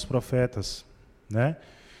muitos falsos profetas, né?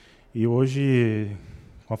 E hoje,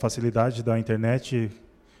 com a facilidade da internet,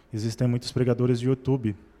 existem muitos pregadores de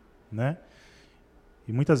YouTube, né?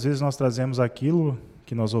 E muitas vezes nós trazemos aquilo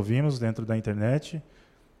que nós ouvimos dentro da internet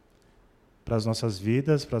para as nossas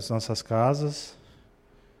vidas, para as nossas casas,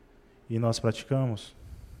 e nós praticamos.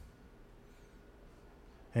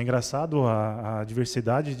 É engraçado a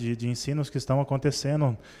diversidade de ensinos que estão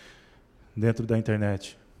acontecendo dentro da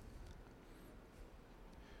internet.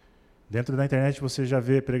 Dentro da internet você já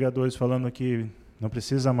vê pregadores falando que não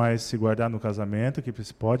precisa mais se guardar no casamento, que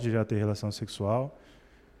pode já ter relação sexual.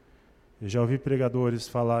 Eu já ouvi pregadores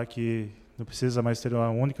falar que não precisa mais ter uma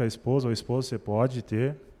única esposa ou esposo, você pode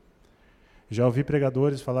ter. Já ouvi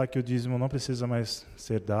pregadores falar que o dízimo não precisa mais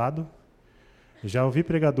ser dado. Já ouvi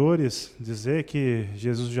pregadores dizer que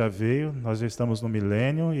Jesus já veio, nós já estamos no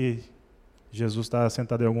milênio e Jesus está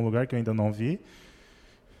sentado em algum lugar que eu ainda não vi.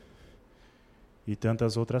 E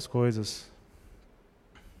tantas outras coisas.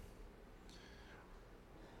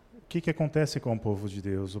 O que acontece com o povo de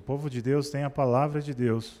Deus? O povo de Deus tem a palavra de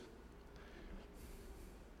Deus.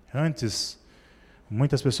 Antes,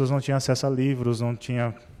 muitas pessoas não tinham acesso a livros, não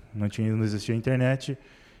existia internet,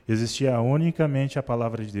 existia unicamente a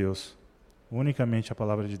palavra de Deus. Unicamente a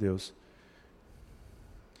palavra de Deus.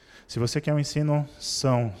 Se você quer um ensino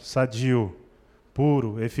são, sadio,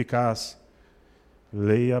 puro, eficaz,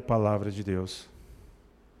 leia a palavra de Deus.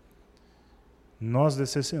 Nós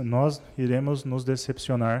iremos nos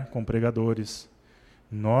decepcionar com pregadores.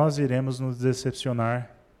 Nós iremos nos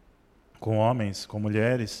decepcionar com homens, com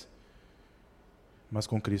mulheres, mas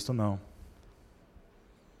com Cristo não.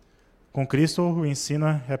 Com Cristo o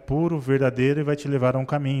ensino é puro, verdadeiro e vai te levar a um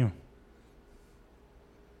caminho.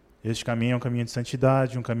 Este caminho é um caminho de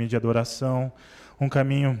santidade, um caminho de adoração, um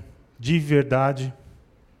caminho de verdade.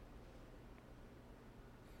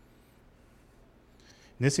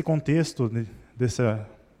 Nesse contexto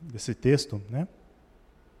desse texto, né,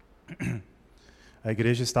 a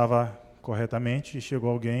igreja estava corretamente e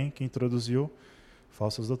chegou alguém que introduziu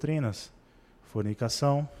falsas doutrinas,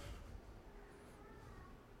 fornicação.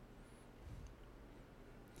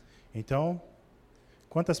 Então,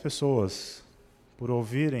 quantas pessoas, por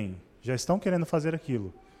ouvirem, já estão querendo fazer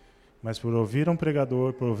aquilo, mas por ouvir um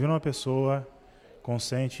pregador, por ouvir uma pessoa,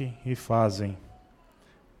 consentem e fazem.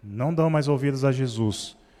 Não dão mais ouvidos a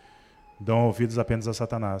Jesus, dão ouvidos apenas a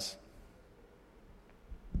Satanás.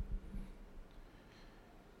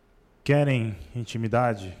 Querem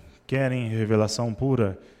intimidade? Querem revelação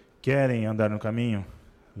pura? Querem andar no caminho?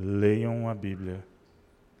 Leiam a Bíblia.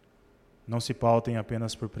 Não se pautem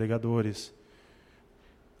apenas por pregadores.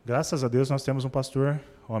 Graças a Deus nós temos um pastor,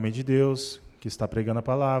 homem de Deus, que está pregando a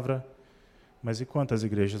palavra, mas e quantas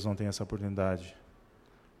igrejas não têm essa oportunidade?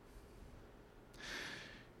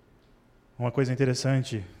 Uma coisa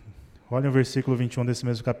interessante, olha o versículo 21 desse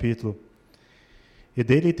mesmo capítulo. E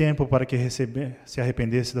dei-lhe tempo para que se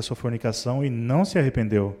arrependesse da sua fornicação, e não se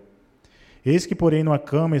arrependeu. Eis que, porém, numa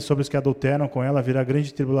cama e sobre os que adulteram com ela virá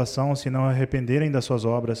grande tribulação, se não arrependerem das suas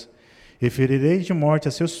obras. E ferirei de morte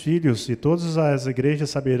a seus filhos, e todas as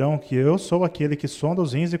igrejas saberão que eu sou aquele que sonda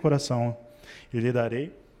os rins e coração. E lhe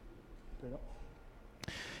darei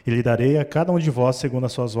e lhe darei a cada um de vós segundo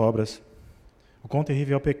as suas obras. O quão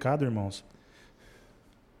terrível é o pecado, irmãos.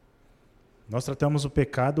 Nós tratamos o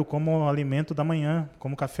pecado como alimento da manhã,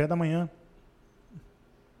 como café da manhã.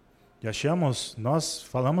 E achamos, nós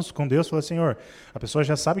falamos com Deus, falamos, Senhor, a pessoa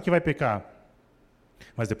já sabe que vai pecar,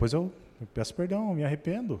 mas depois eu peço perdão, eu me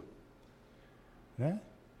arrependo. Né?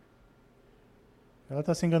 Ela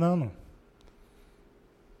está se enganando.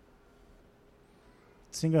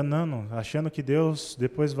 Se enganando, achando que Deus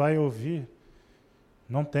depois vai ouvir.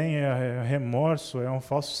 Não tem, é remorso, é um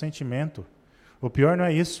falso sentimento. O pior não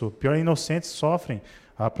é isso, o pior é inocentes sofrem.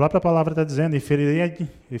 A própria palavra está dizendo, e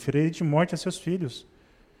ferirei de morte a seus filhos.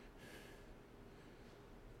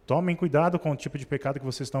 Tomem cuidado com o tipo de pecado que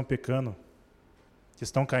vocês estão pecando, que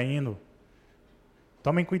estão caindo.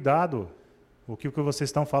 Tomem cuidado o que vocês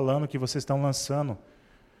estão falando, o que vocês estão lançando.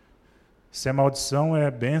 Se é maldição,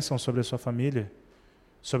 é bênção sobre a sua família,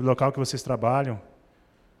 sobre o local que vocês trabalham.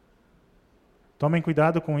 Tomem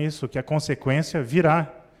cuidado com isso, que a consequência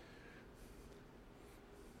virá.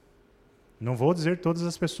 Não vou dizer todas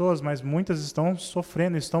as pessoas, mas muitas estão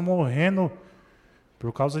sofrendo, estão morrendo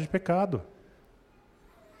por causa de pecado.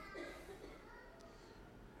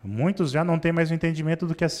 Muitos já não têm mais o entendimento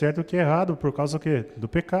do que é certo e do que é errado, por causa do quê? Do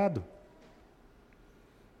pecado.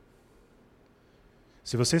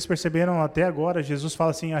 Se vocês perceberam até agora, Jesus fala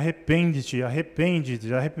assim, arrepende-te,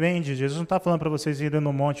 arrepende-te, arrepende. Jesus não está falando para vocês irem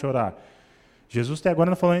no monte orar. Jesus até agora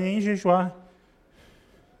não falou em jejuar.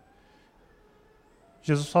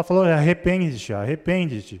 Jesus só falou, arrepende-te,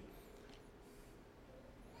 arrepende-te.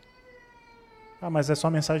 Ah, mas é só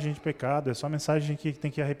mensagem de pecado, é só mensagem que tem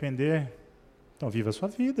que arrepender. Então viva a sua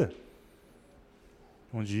vida.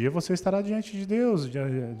 Um dia você estará diante de Deus,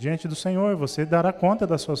 diante do Senhor, você dará conta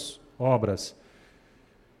das suas obras.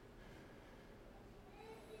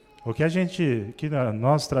 O que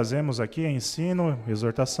nós trazemos aqui é ensino,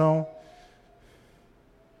 exortação,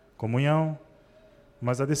 comunhão,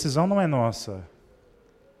 mas a decisão não é nossa.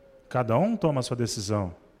 Cada um toma a sua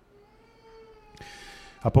decisão.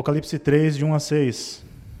 Apocalipse 3, de 1 a 6.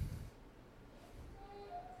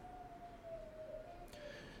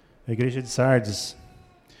 A igreja de Sardes.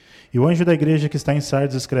 E o anjo da igreja que está em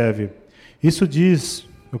Sardes escreve: Isso diz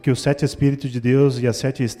o que os 7 Espíritos de Deus e as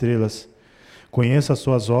 7 estrelas. Conheça as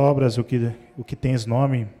suas obras, o que tens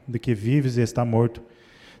nome, de que vives e está morto.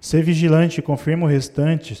 Sê vigilante e confirma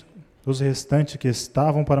os restantes que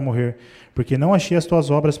estavam para morrer, porque não achei as tuas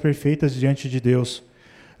obras perfeitas diante de Deus.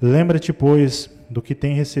 Lembra-te, pois, do que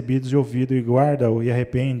tem recebido e ouvido, e guarda-o e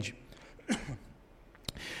arrepende.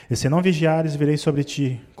 E se não vigiares, virei sobre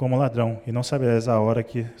ti como ladrão, e não saberás a hora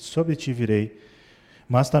que sobre ti virei.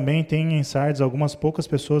 Mas também tem em Sardes algumas poucas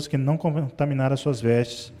pessoas que não contaminaram as suas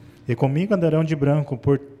vestes, e comigo andarão de branco,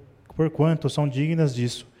 porquanto são dignas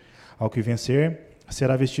disso. Ao que vencer,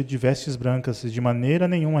 será vestido de vestes brancas, e de maneira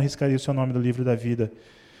nenhuma arriscarei o seu nome do livro da vida.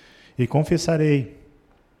 E confessarei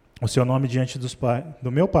o seu nome diante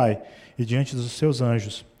do meu Pai e diante dos seus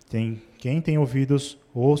anjos. Quem tem ouvidos,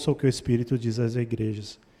 ouça o que o Espírito diz às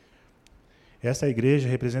igrejas. Essa igreja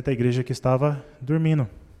representa a igreja que estava dormindo,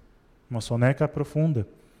 uma soneca profunda,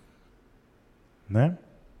 né?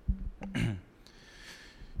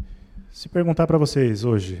 Se perguntar para vocês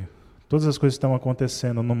hoje, todas as coisas que estão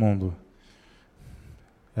acontecendo no mundo,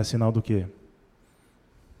 é sinal do quê?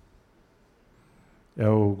 É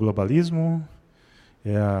o globalismo?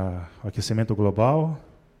 É o aquecimento global?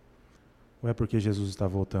 Ou é porque Jesus está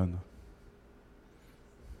voltando?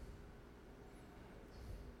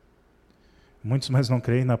 Muitos mais não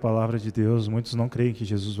creem na palavra de Deus, muitos não creem que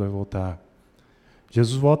Jesus vai voltar.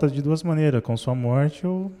 Jesus volta de duas maneiras, com sua morte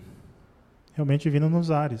ou realmente vindo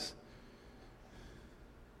nos ares.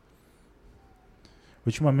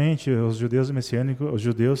 Ultimamente, os judeus messiânicos, os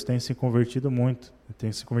judeus têm se convertido muito,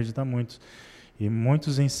 têm se convertido a muitos, e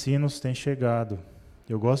muitos ensinos têm chegado.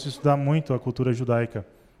 Eu gosto de estudar muito a cultura judaica,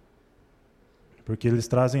 porque eles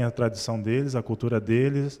trazem a tradição deles, a cultura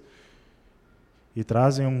deles, e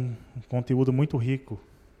trazem um conteúdo muito rico,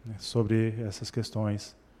 né, sobre essas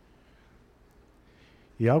questões.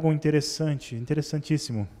 E algo interessante,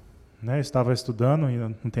 interessantíssimo, né? Eu estava estudando, e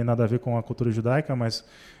não tem nada a ver com a cultura judaica, mas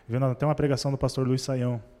vendo até uma pregação do pastor Luiz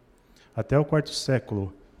Saião. Até o 4º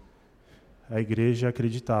século, a igreja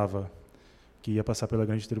acreditava que ia passar pela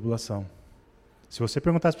grande tribulação. Se você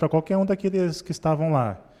perguntasse para qualquer um daqueles que estavam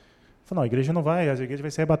lá, falou, não, a igreja não vai, a igreja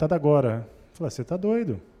vai ser arrebatada agora. Falei, você está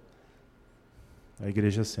doido. A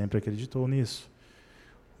igreja sempre acreditou nisso.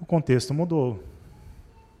 O contexto mudou.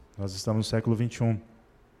 Nós estamos no século 21.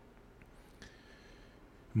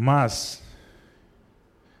 Mas,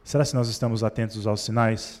 será que nós estamos atentos aos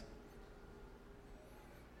sinais?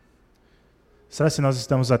 Será que nós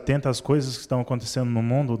estamos atentos às coisas que estão acontecendo no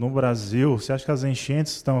mundo, no Brasil? Você acha que as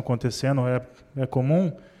enchentes que estão acontecendo é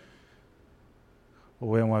comum?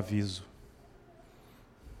 Ou é um aviso?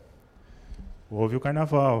 Houve o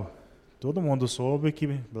carnaval. Todo mundo soube que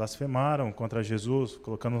blasfemaram contra Jesus,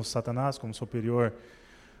 colocando Satanás como superior.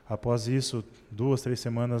 Após isso, 2, 3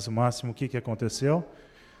 semanas no máximo, o que aconteceu?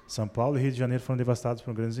 São Paulo e Rio de Janeiro foram devastados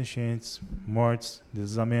por grandes enchentes, mortes,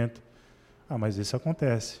 deslizamento. Mas isso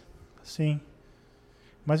acontece. Sim.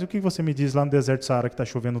 Mas o que você me diz lá no deserto do Saara que está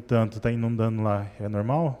chovendo tanto, está inundando lá? É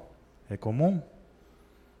normal? É comum?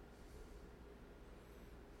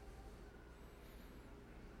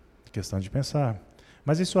 Questão de pensar.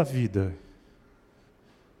 Mas e sua vida?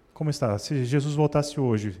 Como está? Se Jesus voltasse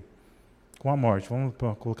hoje, com a morte, vamos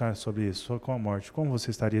colocar sobre isso, só com a morte, como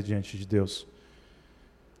você estaria diante de Deus?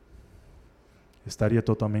 Estaria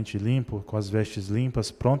totalmente limpo, com as vestes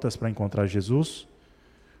limpas, prontas para encontrar Jesus?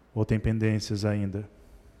 Ou tem pendências ainda?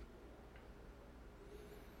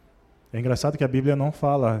 É engraçado que a Bíblia não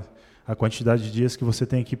fala a quantidade de dias que você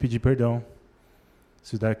tem que pedir perdão.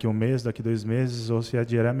 Se daqui 1 mês, daqui 2 meses, ou se é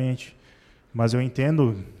diariamente. Mas eu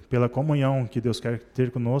entendo, pela comunhão que Deus quer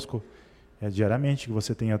ter conosco, é diariamente que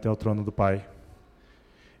você tem até o trono do Pai.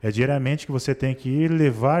 É diariamente que você tem que ir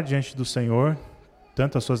levar diante do Senhor,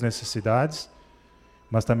 tanto as suas necessidades,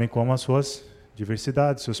 mas também como as suas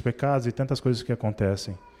diversidades, seus pecados e tantas coisas que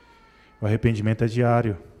acontecem. O arrependimento é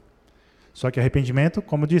diário. Só que arrependimento,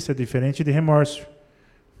 como disse, é diferente de remorso.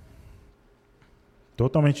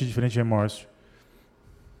 Totalmente diferente de remorso.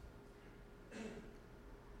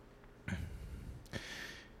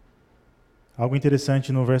 Algo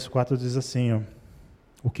interessante no verso 4 diz assim,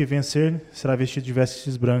 o que vencer será vestido de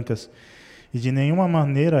vestes brancas, e de nenhuma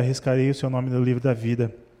maneira arriscarei o seu nome no livro da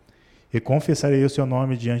vida, e confessarei o seu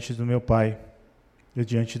nome diante do meu Pai e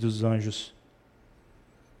diante dos anjos.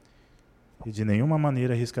 E de nenhuma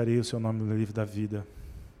maneira arriscarei o seu nome no livro da vida.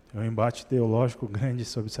 É um embate teológico grande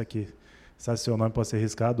sobre isso aqui. Sabe se o seu nome pode ser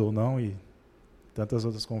arriscado ou não, e tantas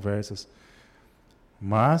outras conversas.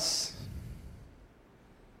 Mas,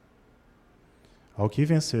 ao que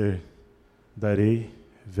vencer, darei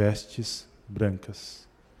vestes brancas,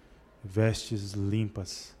 vestes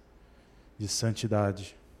limpas, de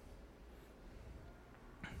santidade.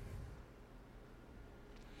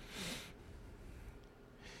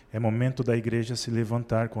 É momento da igreja se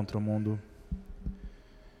levantar contra o mundo.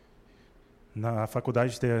 Na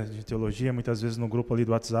faculdade de teologia, muitas vezes no grupo ali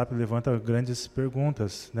do WhatsApp, levanta grandes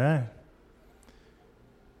perguntas, né?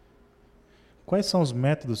 Quais são os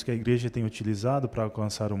métodos que a igreja tem utilizado para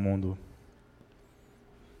alcançar o mundo?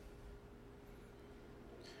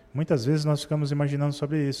 Muitas vezes nós ficamos imaginando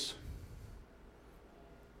sobre isso.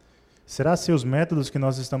 Será se os métodos que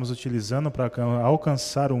nós estamos utilizando para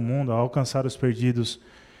alcançar o mundo, alcançar os perdidos,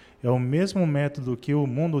 é o mesmo método que o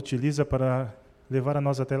mundo utiliza para levar a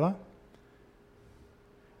nós até lá?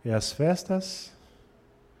 É as festas?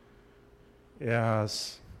 É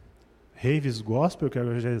as raves gospel que a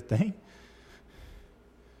igreja tem?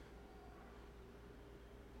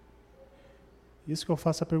 Isso que eu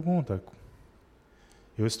faço a pergunta.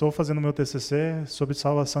 Eu estou fazendo meu TCC sobre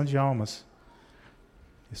salvação de almas.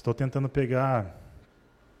 Estou tentando pegar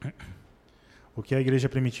o que a igreja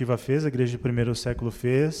primitiva fez, a igreja do primeiro século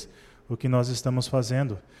fez, o que nós estamos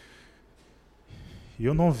fazendo. E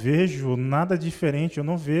eu não vejo nada diferente, eu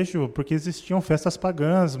não vejo, porque existiam festas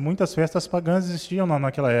pagãs, muitas festas pagãs existiam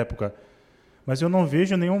naquela época. Mas eu não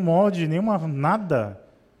vejo nenhum molde, nada.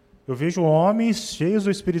 Eu vejo homens cheios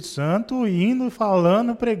do Espírito Santo, indo,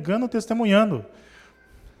 falando, pregando, testemunhando.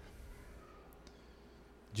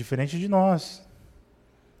 Diferente de nós,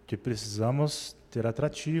 que precisamos ter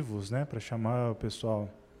atrativos, né, para chamar o pessoal.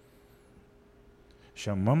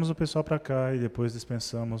 Chamamos o pessoal para cá e depois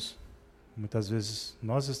dispensamos. Muitas vezes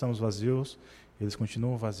nós estamos vazios, eles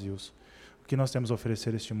continuam vazios. O que nós temos a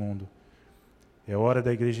oferecer a este mundo? É hora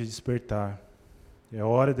da igreja despertar. É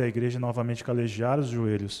hora da igreja novamente calejar os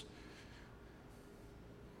joelhos.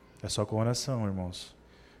 É só com oração, irmãos.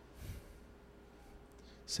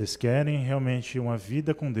 Vocês querem realmente uma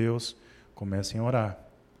vida com Deus, comecem a orar.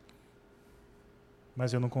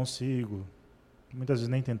 Mas eu não consigo. Muitas vezes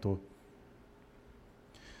nem tentou.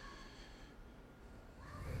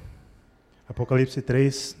 Apocalipse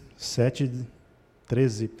 3, 7,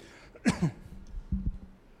 13.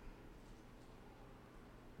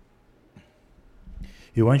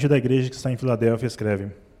 E o anjo da igreja que está em Filadélfia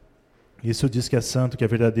escreve: Isso diz que é santo, que é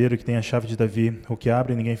verdadeiro, que tem a chave de Davi, o que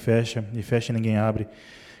abre ninguém fecha, e fecha ninguém abre.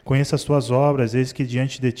 Conheça as tuas obras, eis que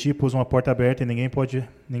diante de ti pus uma porta aberta e ninguém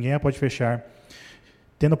a pode fechar.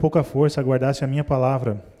 Tendo pouca força, aguardaste a minha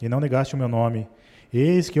palavra, e não negaste o meu nome,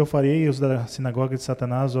 Eis que eu farei os da sinagoga de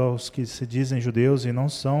Satanás, aos que se dizem judeus e não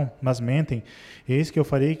são, mas mentem. Eis que eu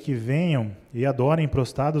farei que venham e adorem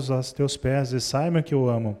prostrados aos teus pés, e saibam que eu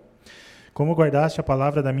amo. Como guardaste a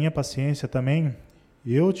palavra da minha paciência também,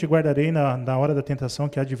 eu te guardarei na hora da tentação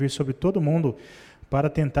que há de vir sobre todo mundo, para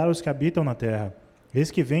tentar os que habitam na terra. Eis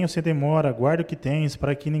que venho sem demora, guarda o que tens,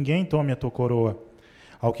 para que ninguém tome a tua coroa.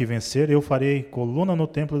 Ao que vencer, eu farei coluna no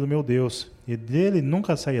templo do meu Deus, e dele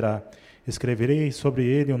nunca sairá. Escreverei sobre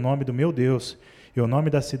ele o nome do meu Deus, e o nome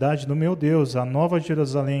da cidade do meu Deus, a nova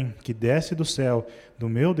Jerusalém, que desce do céu, do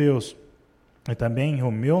meu Deus, e também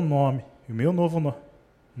o meu nome, o meu novo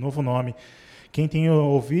nome. Quem tem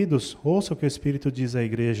ouvidos, ouça o que o Espírito diz à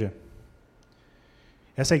igreja.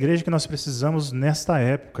 Essa é a igreja que nós precisamos nesta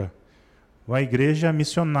época. Uma igreja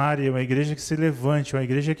missionária, uma igreja que se levante, uma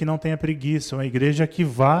igreja que não tenha preguiça, uma igreja que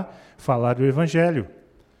vá falar do Evangelho.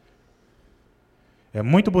 É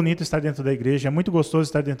muito bonito estar dentro da igreja, é muito gostoso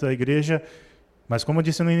estar dentro da igreja, mas como eu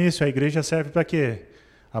disse no início, a igreja serve para quê?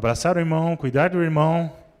 Abraçar o irmão, cuidar do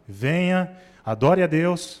irmão, venha, adore a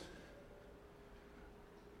Deus.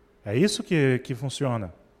 É isso que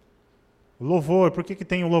funciona. O louvor, por que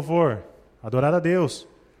tem o louvor? Adorar a Deus.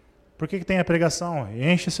 Por que tem a pregação?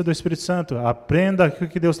 Enche-se do Espírito Santo, aprenda o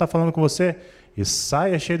que Deus está falando com você e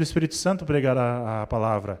saia cheio do Espírito Santo pregar a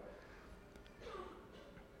palavra.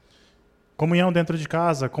 Comunhão dentro de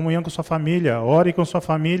casa, comunhão com sua família, ore com sua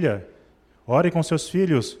família, ore com seus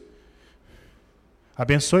filhos,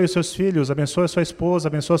 abençoe os seus filhos, abençoe a sua esposa,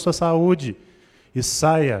 abençoe a sua saúde e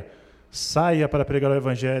saia para pregar o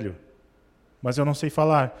Evangelho. Mas eu não sei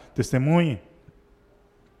falar, testemunhe.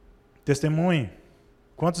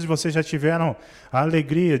 Quantos de vocês já tiveram a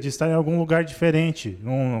alegria de estar em algum lugar diferente,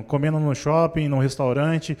 comendo no shopping, num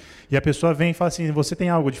restaurante, e a pessoa vem e fala assim, você tem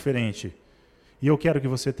algo diferente, e eu quero que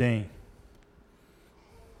você tenha.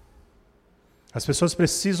 As pessoas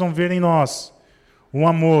precisam ver em nós um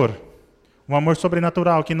amor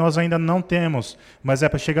sobrenatural que nós ainda não temos, mas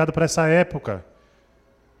é chegado para essa época.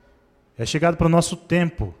 É chegado para o nosso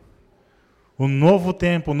tempo. O novo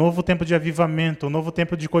tempo de avivamento, o novo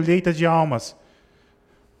tempo de colheita de almas.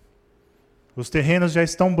 Os terrenos já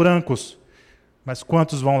estão brancos, mas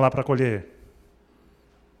quantos vão lá para colher?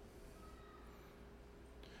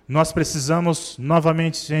 Nós precisamos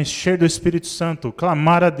novamente se encher do Espírito Santo,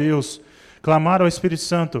 clamar a Deus, clamar ao Espírito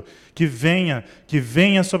Santo que venha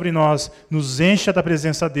sobre nós, nos encha da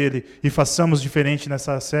presença dele e façamos diferente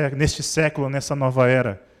neste século, nessa nova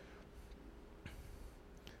era.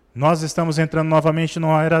 Nós estamos entrando novamente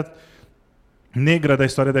numa era negra da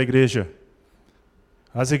história da igreja.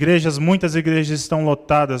 Muitas igrejas estão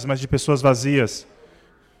lotadas, mas de pessoas vazias.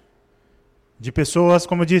 De pessoas,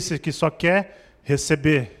 como eu disse, que só quer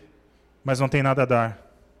receber, mas não tem nada a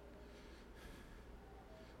dar.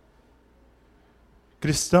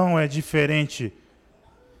 Cristão é diferente,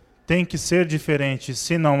 tem que ser diferente.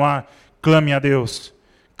 Se não há, clame a Deus,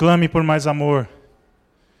 clame por mais amor.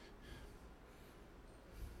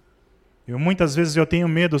 Muitas vezes eu tenho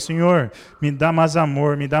medo, Senhor, me dá mais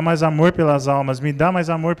amor pelas almas, me dá mais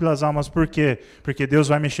amor pelas almas. Por quê? Porque Deus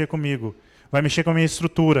vai mexer comigo, vai mexer com a minha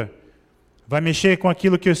estrutura, vai mexer com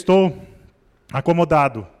aquilo que eu estou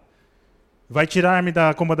acomodado, vai tirar-me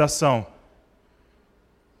da acomodação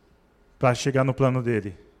para chegar no plano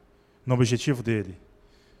dele, no objetivo dele.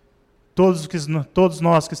 Todos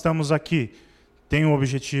nós que estamos aqui têm um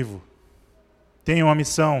objetivo, têm uma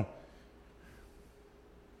missão.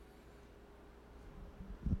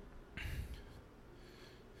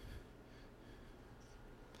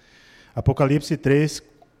 Apocalipse 3,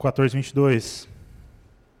 14, 22.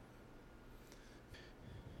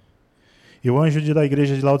 E o anjo da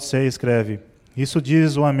igreja de Laodiceia escreve: Isso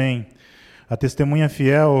diz o Amém, a testemunha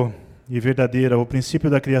fiel e verdadeira, o princípio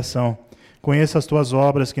da criação. Conheço as tuas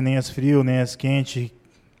obras, que nem és frio, nem és quente.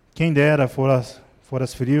 Quem dera foras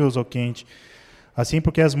frios ou quente. Assim,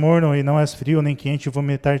 porque és morno e não és frio nem quente,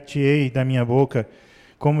 vomitar-te-ei da minha boca.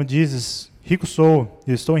 Como dizes, rico sou,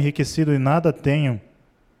 e estou enriquecido e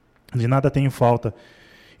de nada tenho falta.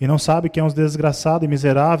 E não sabe que é um desgraçado e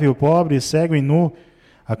miserável, pobre, cego e nu.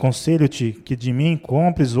 Aconselho-te que de mim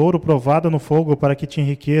compres ouro provado no fogo para que te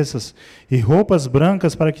enriqueças, e roupas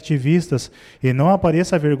brancas para que te vistas, e não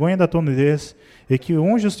apareça a vergonha da tua nudez, e que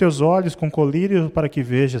unja os teus olhos com colírio para que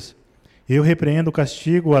vejas. Eu repreendo o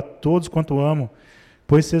castigo a todos quanto amo,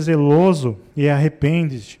 pois se zeloso e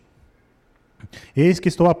arrepende-te. Eis que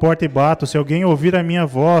estou à porta e bato, se alguém ouvir a minha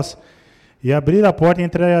voz e abrir a porta,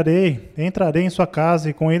 entrarei em sua casa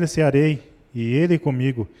e com ele cearei, e ele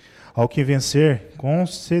comigo. Ao que vencer,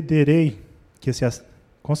 concederei que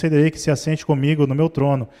se assente comigo no meu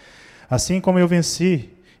trono, assim como eu venci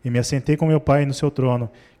e me assentei com meu Pai no seu trono.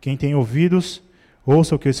 Quem tem ouvidos,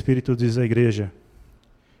 ouça o que o Espírito diz à igreja.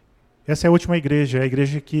 Essa é a última igreja, é a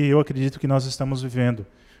igreja que eu acredito que nós estamos vivendo.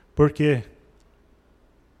 Por quê?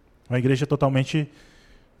 Uma igreja totalmente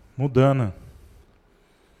mudana.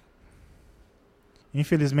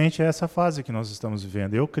 Infelizmente, é essa fase que nós estamos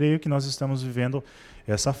vivendo. Eu creio que nós estamos vivendo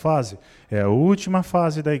essa fase. É a última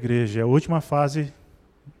fase da igreja, é a última fase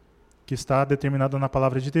que está determinada na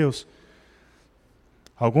palavra de Deus.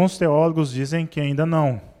 Alguns teólogos dizem que ainda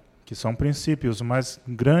não, que são princípios, mas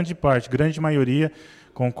grande maioria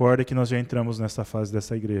concorda que nós já entramos nessa fase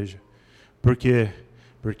dessa igreja. Por quê?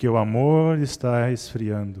 Porque o amor está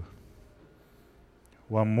esfriando.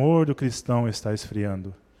 O amor do cristão está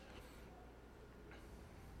esfriando.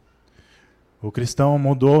 O cristão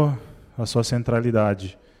mudou a sua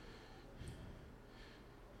centralidade.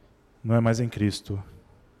 Não é mais em Cristo,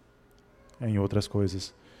 é em outras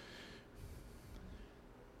coisas.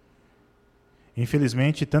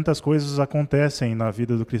 Infelizmente, tantas coisas acontecem na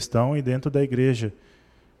vida do cristão e dentro da igreja.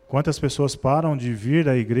 Quantas pessoas param de vir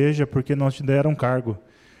à igreja porque não te deram cargo?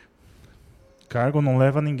 Cargo não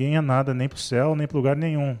leva ninguém a nada, nem para o céu, nem para lugar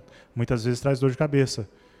nenhum. Muitas vezes traz dor de cabeça.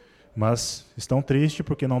 Mas estão tristes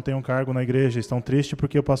porque não tem um cargo na igreja, estão tristes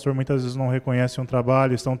porque o pastor muitas vezes não reconhece um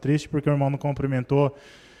trabalho, estão tristes porque o irmão não cumprimentou.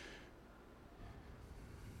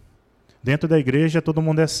 Dentro da igreja todo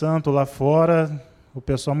mundo é santo, lá fora o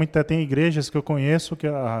pessoal muitas tem igrejas que eu conheço, que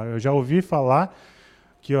eu já ouvi falar,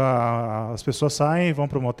 que as pessoas saem e vão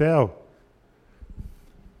para o motel.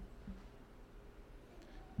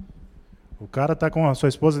 O cara está com a sua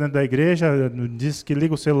esposa dentro da igreja, diz que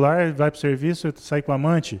liga o celular, vai para o serviço e sai com o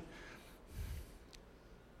amante.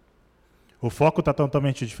 O foco está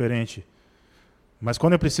totalmente diferente. Mas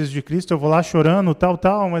quando eu preciso de Cristo, eu vou lá chorando,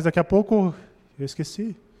 tal, mas daqui a pouco eu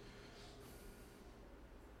esqueci.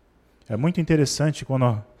 É muito interessante quando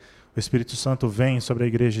o Espírito Santo vem sobre a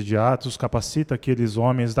igreja de Atos, capacita aqueles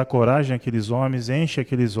homens, dá coragem àqueles homens, enche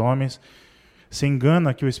aqueles homens, se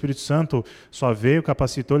engana que o Espírito Santo só veio,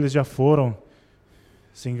 capacitou, eles já foram.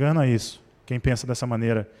 Se engana isso, quem pensa dessa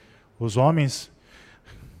maneira. Os homens,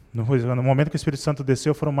 no momento que o Espírito Santo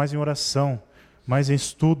desceu, foram mais em oração, mais em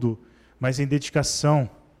estudo, mais em dedicação.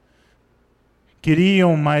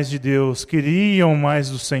 Queriam mais de Deus, queriam mais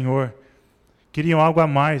do Senhor, queriam algo a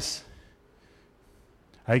mais.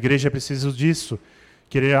 A igreja precisa disso,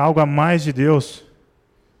 querer algo a mais de Deus.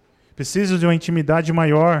 Precisa de uma intimidade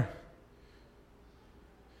maior.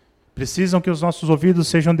 Precisam que os nossos ouvidos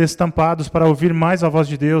sejam destampados para ouvir mais a voz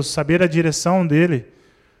de Deus, saber a direção dEle.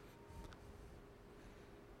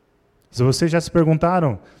 Se vocês já se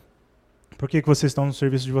perguntaram, por que vocês estão no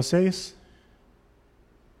serviço de vocês?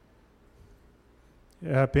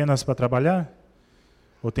 É apenas para trabalhar?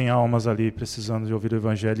 Ou tem almas ali precisando de ouvir o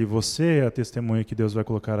Evangelho e você é a testemunha que Deus vai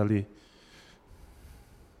colocar ali?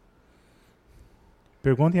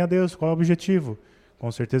 Perguntem a Deus qual é o objetivo.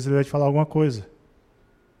 Com certeza Ele vai te falar alguma coisa.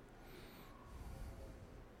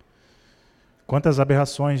 Quantas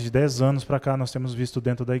aberrações de 10 anos para cá nós temos visto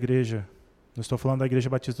dentro da igreja? Não estou falando da Igreja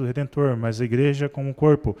Batista do Redentor, mas a igreja como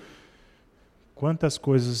corpo. Quantas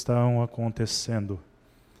coisas estão acontecendo?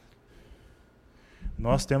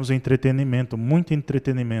 Nós temos entretenimento, muito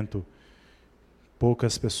entretenimento.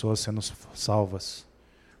 Poucas pessoas sendo salvas.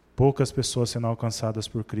 Poucas pessoas sendo alcançadas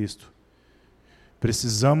por Cristo.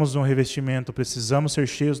 Precisamos de um revestimento, precisamos ser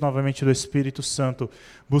cheios novamente do Espírito Santo,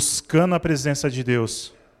 buscando a presença de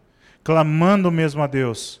Deus, clamando mesmo a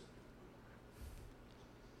Deus.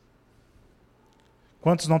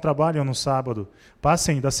 Quantos não trabalham no sábado?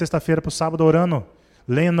 Passem da sexta-feira para o sábado orando,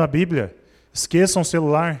 lendo a Bíblia. Esqueçam o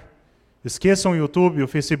celular. Esqueçam o YouTube, o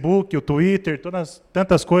Facebook, o Twitter,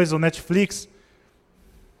 tantas coisas, o Netflix.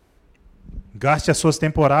 Gaste as suas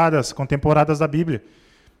temporadas com temporadas da Bíblia.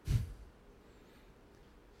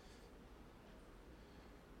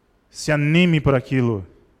 Se anime por aquilo.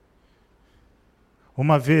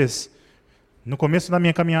 Uma vez, no começo da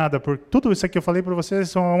minha caminhada, por tudo isso aqui que eu falei para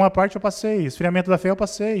vocês, uma parte eu passei, esfriamento da fé eu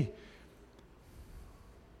passei.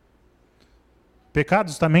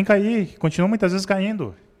 Pecados também caí, continuo muitas vezes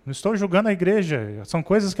caindo. Não estou julgando a igreja, são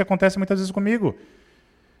coisas que acontecem muitas vezes comigo.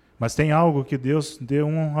 Mas tem algo que Deus deu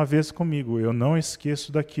uma vez comigo, eu não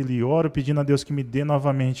esqueço daquilo e oro pedindo a Deus que me dê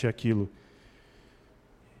novamente aquilo.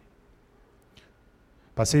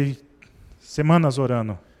 Passei semanas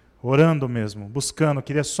orando mesmo, buscando,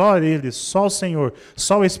 queria só Ele, só o Senhor,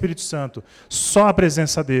 só o Espírito Santo, só a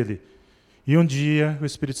presença dEle. E um dia o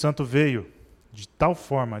Espírito Santo veio de tal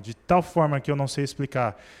forma que eu não sei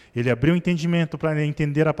explicar. Ele abriu o entendimento para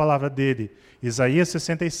entender a palavra dele. Isaías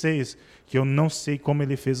 66, que eu não sei como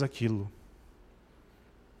ele fez aquilo.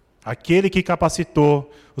 Aquele que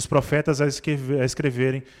capacitou os profetas a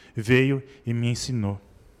escreverem, veio e me ensinou.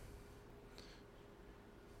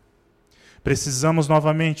 Precisamos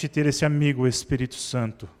novamente ter esse amigo, o Espírito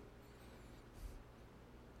Santo.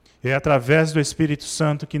 É através do Espírito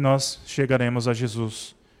Santo que nós chegaremos a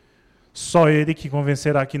Jesus. Só Ele que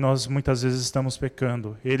convencerá que nós muitas vezes estamos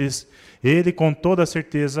pecando. Ele com toda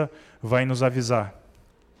certeza vai nos avisar.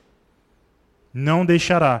 Não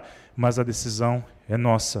deixará, mas a decisão é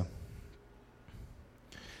nossa.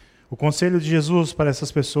 O conselho de Jesus para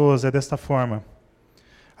essas pessoas é desta forma: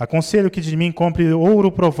 aconselho que de mim compre ouro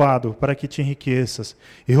provado para que te enriqueças,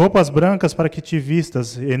 e roupas brancas para que te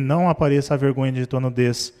vistas, e não apareça a vergonha de tua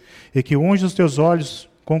nudez, e que unja os teus olhos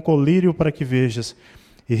com colírio para que vejas,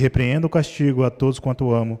 e repreenda o castigo a todos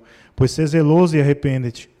quanto amo, pois sê zeloso e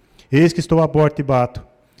arrepende-te. Eis que estou à porta e bato.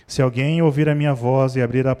 Se alguém ouvir a minha voz e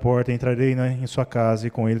abrir a porta, entrarei em sua casa, e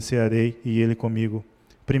com ele cearei, e ele comigo.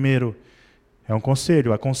 Primeiro, é um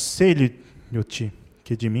conselho, aconselho-te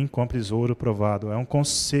que de mim compres ouro provado. É um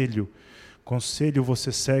conselho. Conselho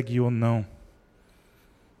você segue ou não.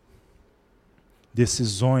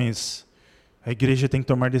 Decisões. A igreja tem que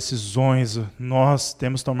tomar decisões. Nós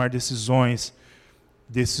temos que tomar decisões.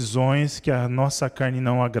 Decisões que a nossa carne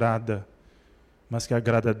não agrada, mas que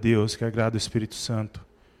agrada a Deus, que agrada o Espírito Santo.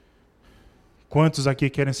 Quantos aqui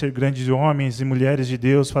querem ser grandes homens e mulheres de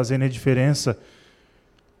Deus, fazendo a diferença?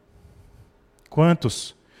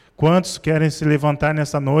 Quantos? Quantos querem se levantar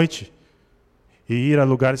nessa noite e ir a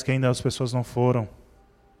lugares que ainda as pessoas não foram?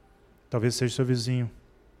 Talvez seja seu vizinho.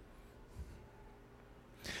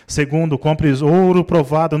 Segundo, compre ouro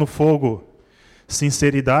provado no fogo.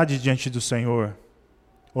 Sinceridade diante do Senhor.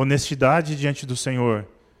 Honestidade diante do Senhor.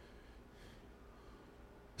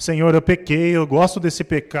 Senhor, eu pequei, eu gosto desse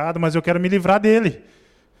pecado, mas eu quero me livrar dele.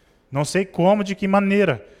 Não sei como, de que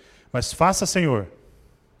maneira, mas faça, Senhor.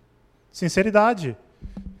 Sinceridade.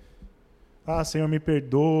 Ah, Senhor, me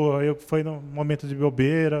perdoa, foi num momento de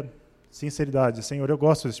bobeira. Sinceridade. Senhor, eu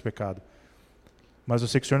gosto desse pecado, mas eu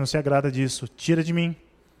sei que o Senhor não se agrada disso. Tira de mim.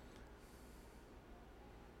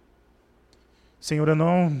 Senhor, eu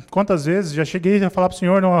não... Quantas vezes já cheguei a falar para o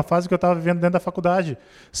Senhor numa fase que eu estava vivendo dentro da faculdade.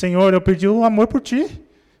 Senhor, eu perdi o amor por Ti.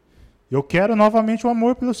 Eu quero novamente o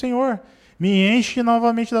amor pelo Senhor. Me enche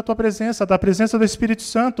novamente da Tua presença, da presença do Espírito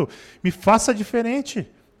Santo. Me faça diferente.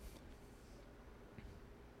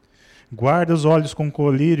 Guarda os olhos com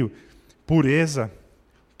colírio. Pureza.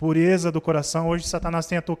 Pureza do coração. Hoje Satanás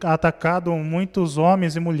tem atacado muitos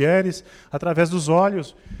homens e mulheres através dos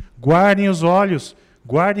olhos. Guardem os olhos.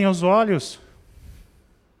 Guardem os olhos.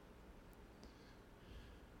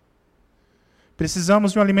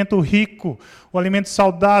 Precisamos de um alimento rico, um alimento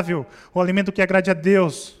saudável, um alimento que agrade a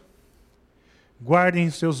Deus. Guardem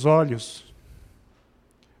os seus olhos.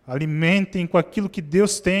 Alimentem com aquilo que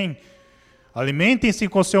Deus tem. Alimentem-se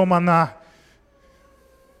com o seu maná.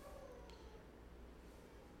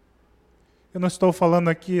 Eu não estou falando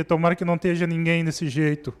aqui, tomara que não esteja ninguém desse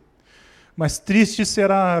jeito. Mas triste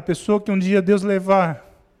será a pessoa que um dia Deus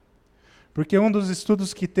levar. Porque um dos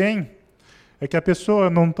estudos que tem é que a pessoa,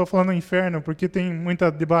 não estou falando inferno, porque tem muito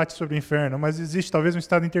debate sobre o inferno, mas existe talvez um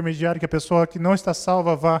estado intermediário que a pessoa que não está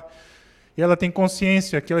salva vá, e ela tem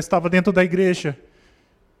consciência que ela estava dentro da igreja,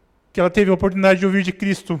 que ela teve a oportunidade de ouvir de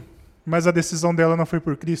Cristo, mas a decisão dela não foi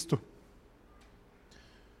por Cristo.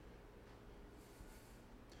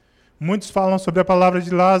 Muitos falam sobre a palavra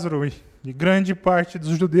de Lázaro, e grande parte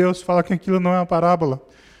dos judeus fala que aquilo não é uma parábola,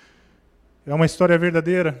 é uma história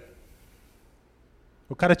verdadeira.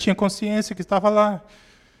 O cara tinha consciência que estava lá.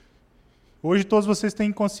 Hoje todos vocês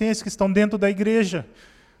têm consciência que estão dentro da igreja.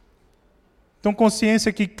 Então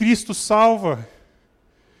consciência que Cristo salva.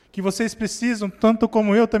 Que vocês precisam, tanto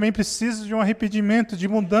como eu também preciso de um arrependimento, de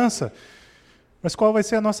mudança. Mas qual vai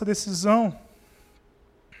ser a nossa decisão?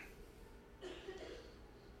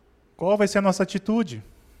 Qual vai ser a nossa atitude?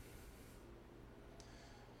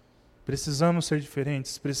 Precisamos ser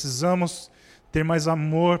diferentes. Precisamos ter mais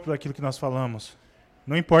amor por aquilo que nós falamos.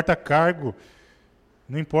 Não importa cargo,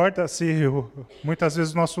 não importa se muitas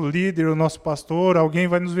vezes o nosso líder, o nosso pastor, alguém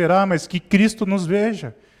vai nos verá, mas que Cristo nos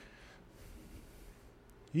veja.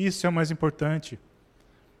 Isso é o mais importante.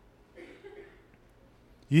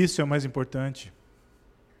 Isso é o mais importante.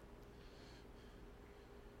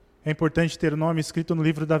 É importante ter o nome escrito no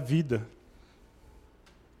livro da vida.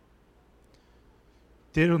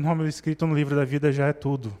 Ter o nome escrito no livro da vida já é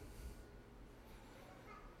tudo.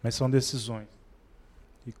 Mas são decisões.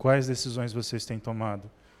 E quais decisões vocês têm tomado?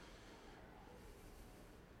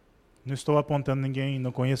 Não estou apontando ninguém,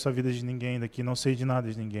 não conheço a vida de ninguém daqui, não sei de nada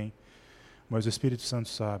de ninguém. Mas o Espírito Santo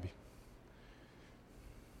sabe.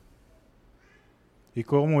 E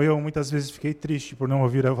como eu, muitas vezes fiquei triste por não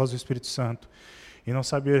ouvir a voz do Espírito Santo e não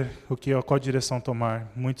saber qual direção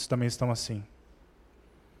tomar. Muitos também estão assim.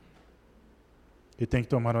 E tem que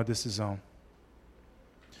tomar uma decisão.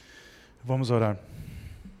 Vamos orar.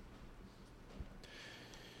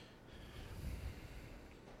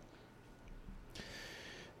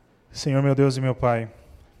 Senhor, meu Deus e meu Pai,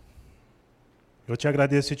 eu te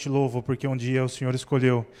agradeço e te louvo porque um dia o Senhor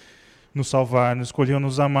escolheu nos salvar, escolheu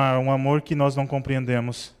nos amar, um amor que nós não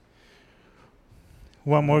compreendemos.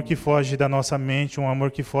 Um amor que foge da nossa mente, um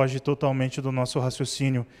amor que foge totalmente do nosso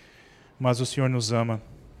raciocínio, mas o Senhor nos ama.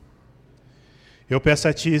 Eu peço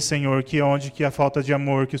a Ti, Senhor, que onde que há falta de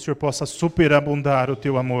amor, que o Senhor possa superabundar o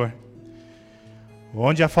Teu amor.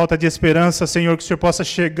 Onde há falta de esperança, Senhor, que o Senhor possa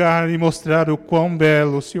chegar e mostrar o quão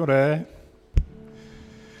belo o Senhor é.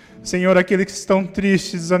 Senhor, aqueles que estão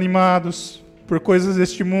tristes, desanimados por coisas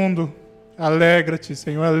deste mundo, alegra-te,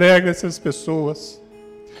 Senhor, alegra essas pessoas.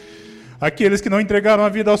 Aqueles que não entregaram a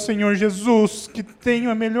vida ao Senhor Jesus, que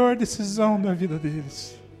tenham a melhor decisão da vida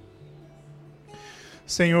deles.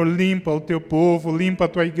 Senhor, limpa o teu povo, limpa a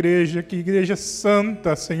tua igreja, que igreja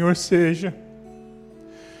santa, Senhor, seja.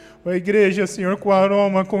 A igreja, Senhor, com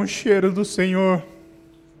aroma, com o cheiro do Senhor.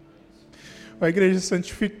 A igreja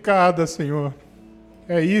santificada, Senhor.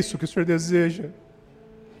 É isso que o Senhor deseja.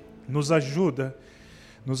 Nos ajuda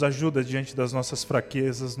diante das nossas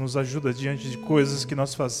fraquezas, nos ajuda diante de coisas que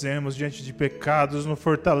nós fazemos, diante de pecados, nos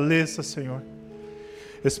fortaleça, Senhor.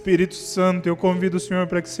 Espírito Santo, eu convido o Senhor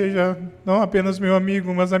para que seja não apenas meu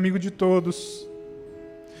amigo, mas amigo de todos.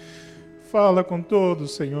 Fala com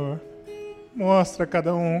todos, Senhor. Mostra a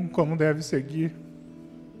cada um como deve seguir.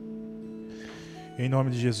 Em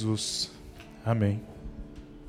nome de Jesus. Amém.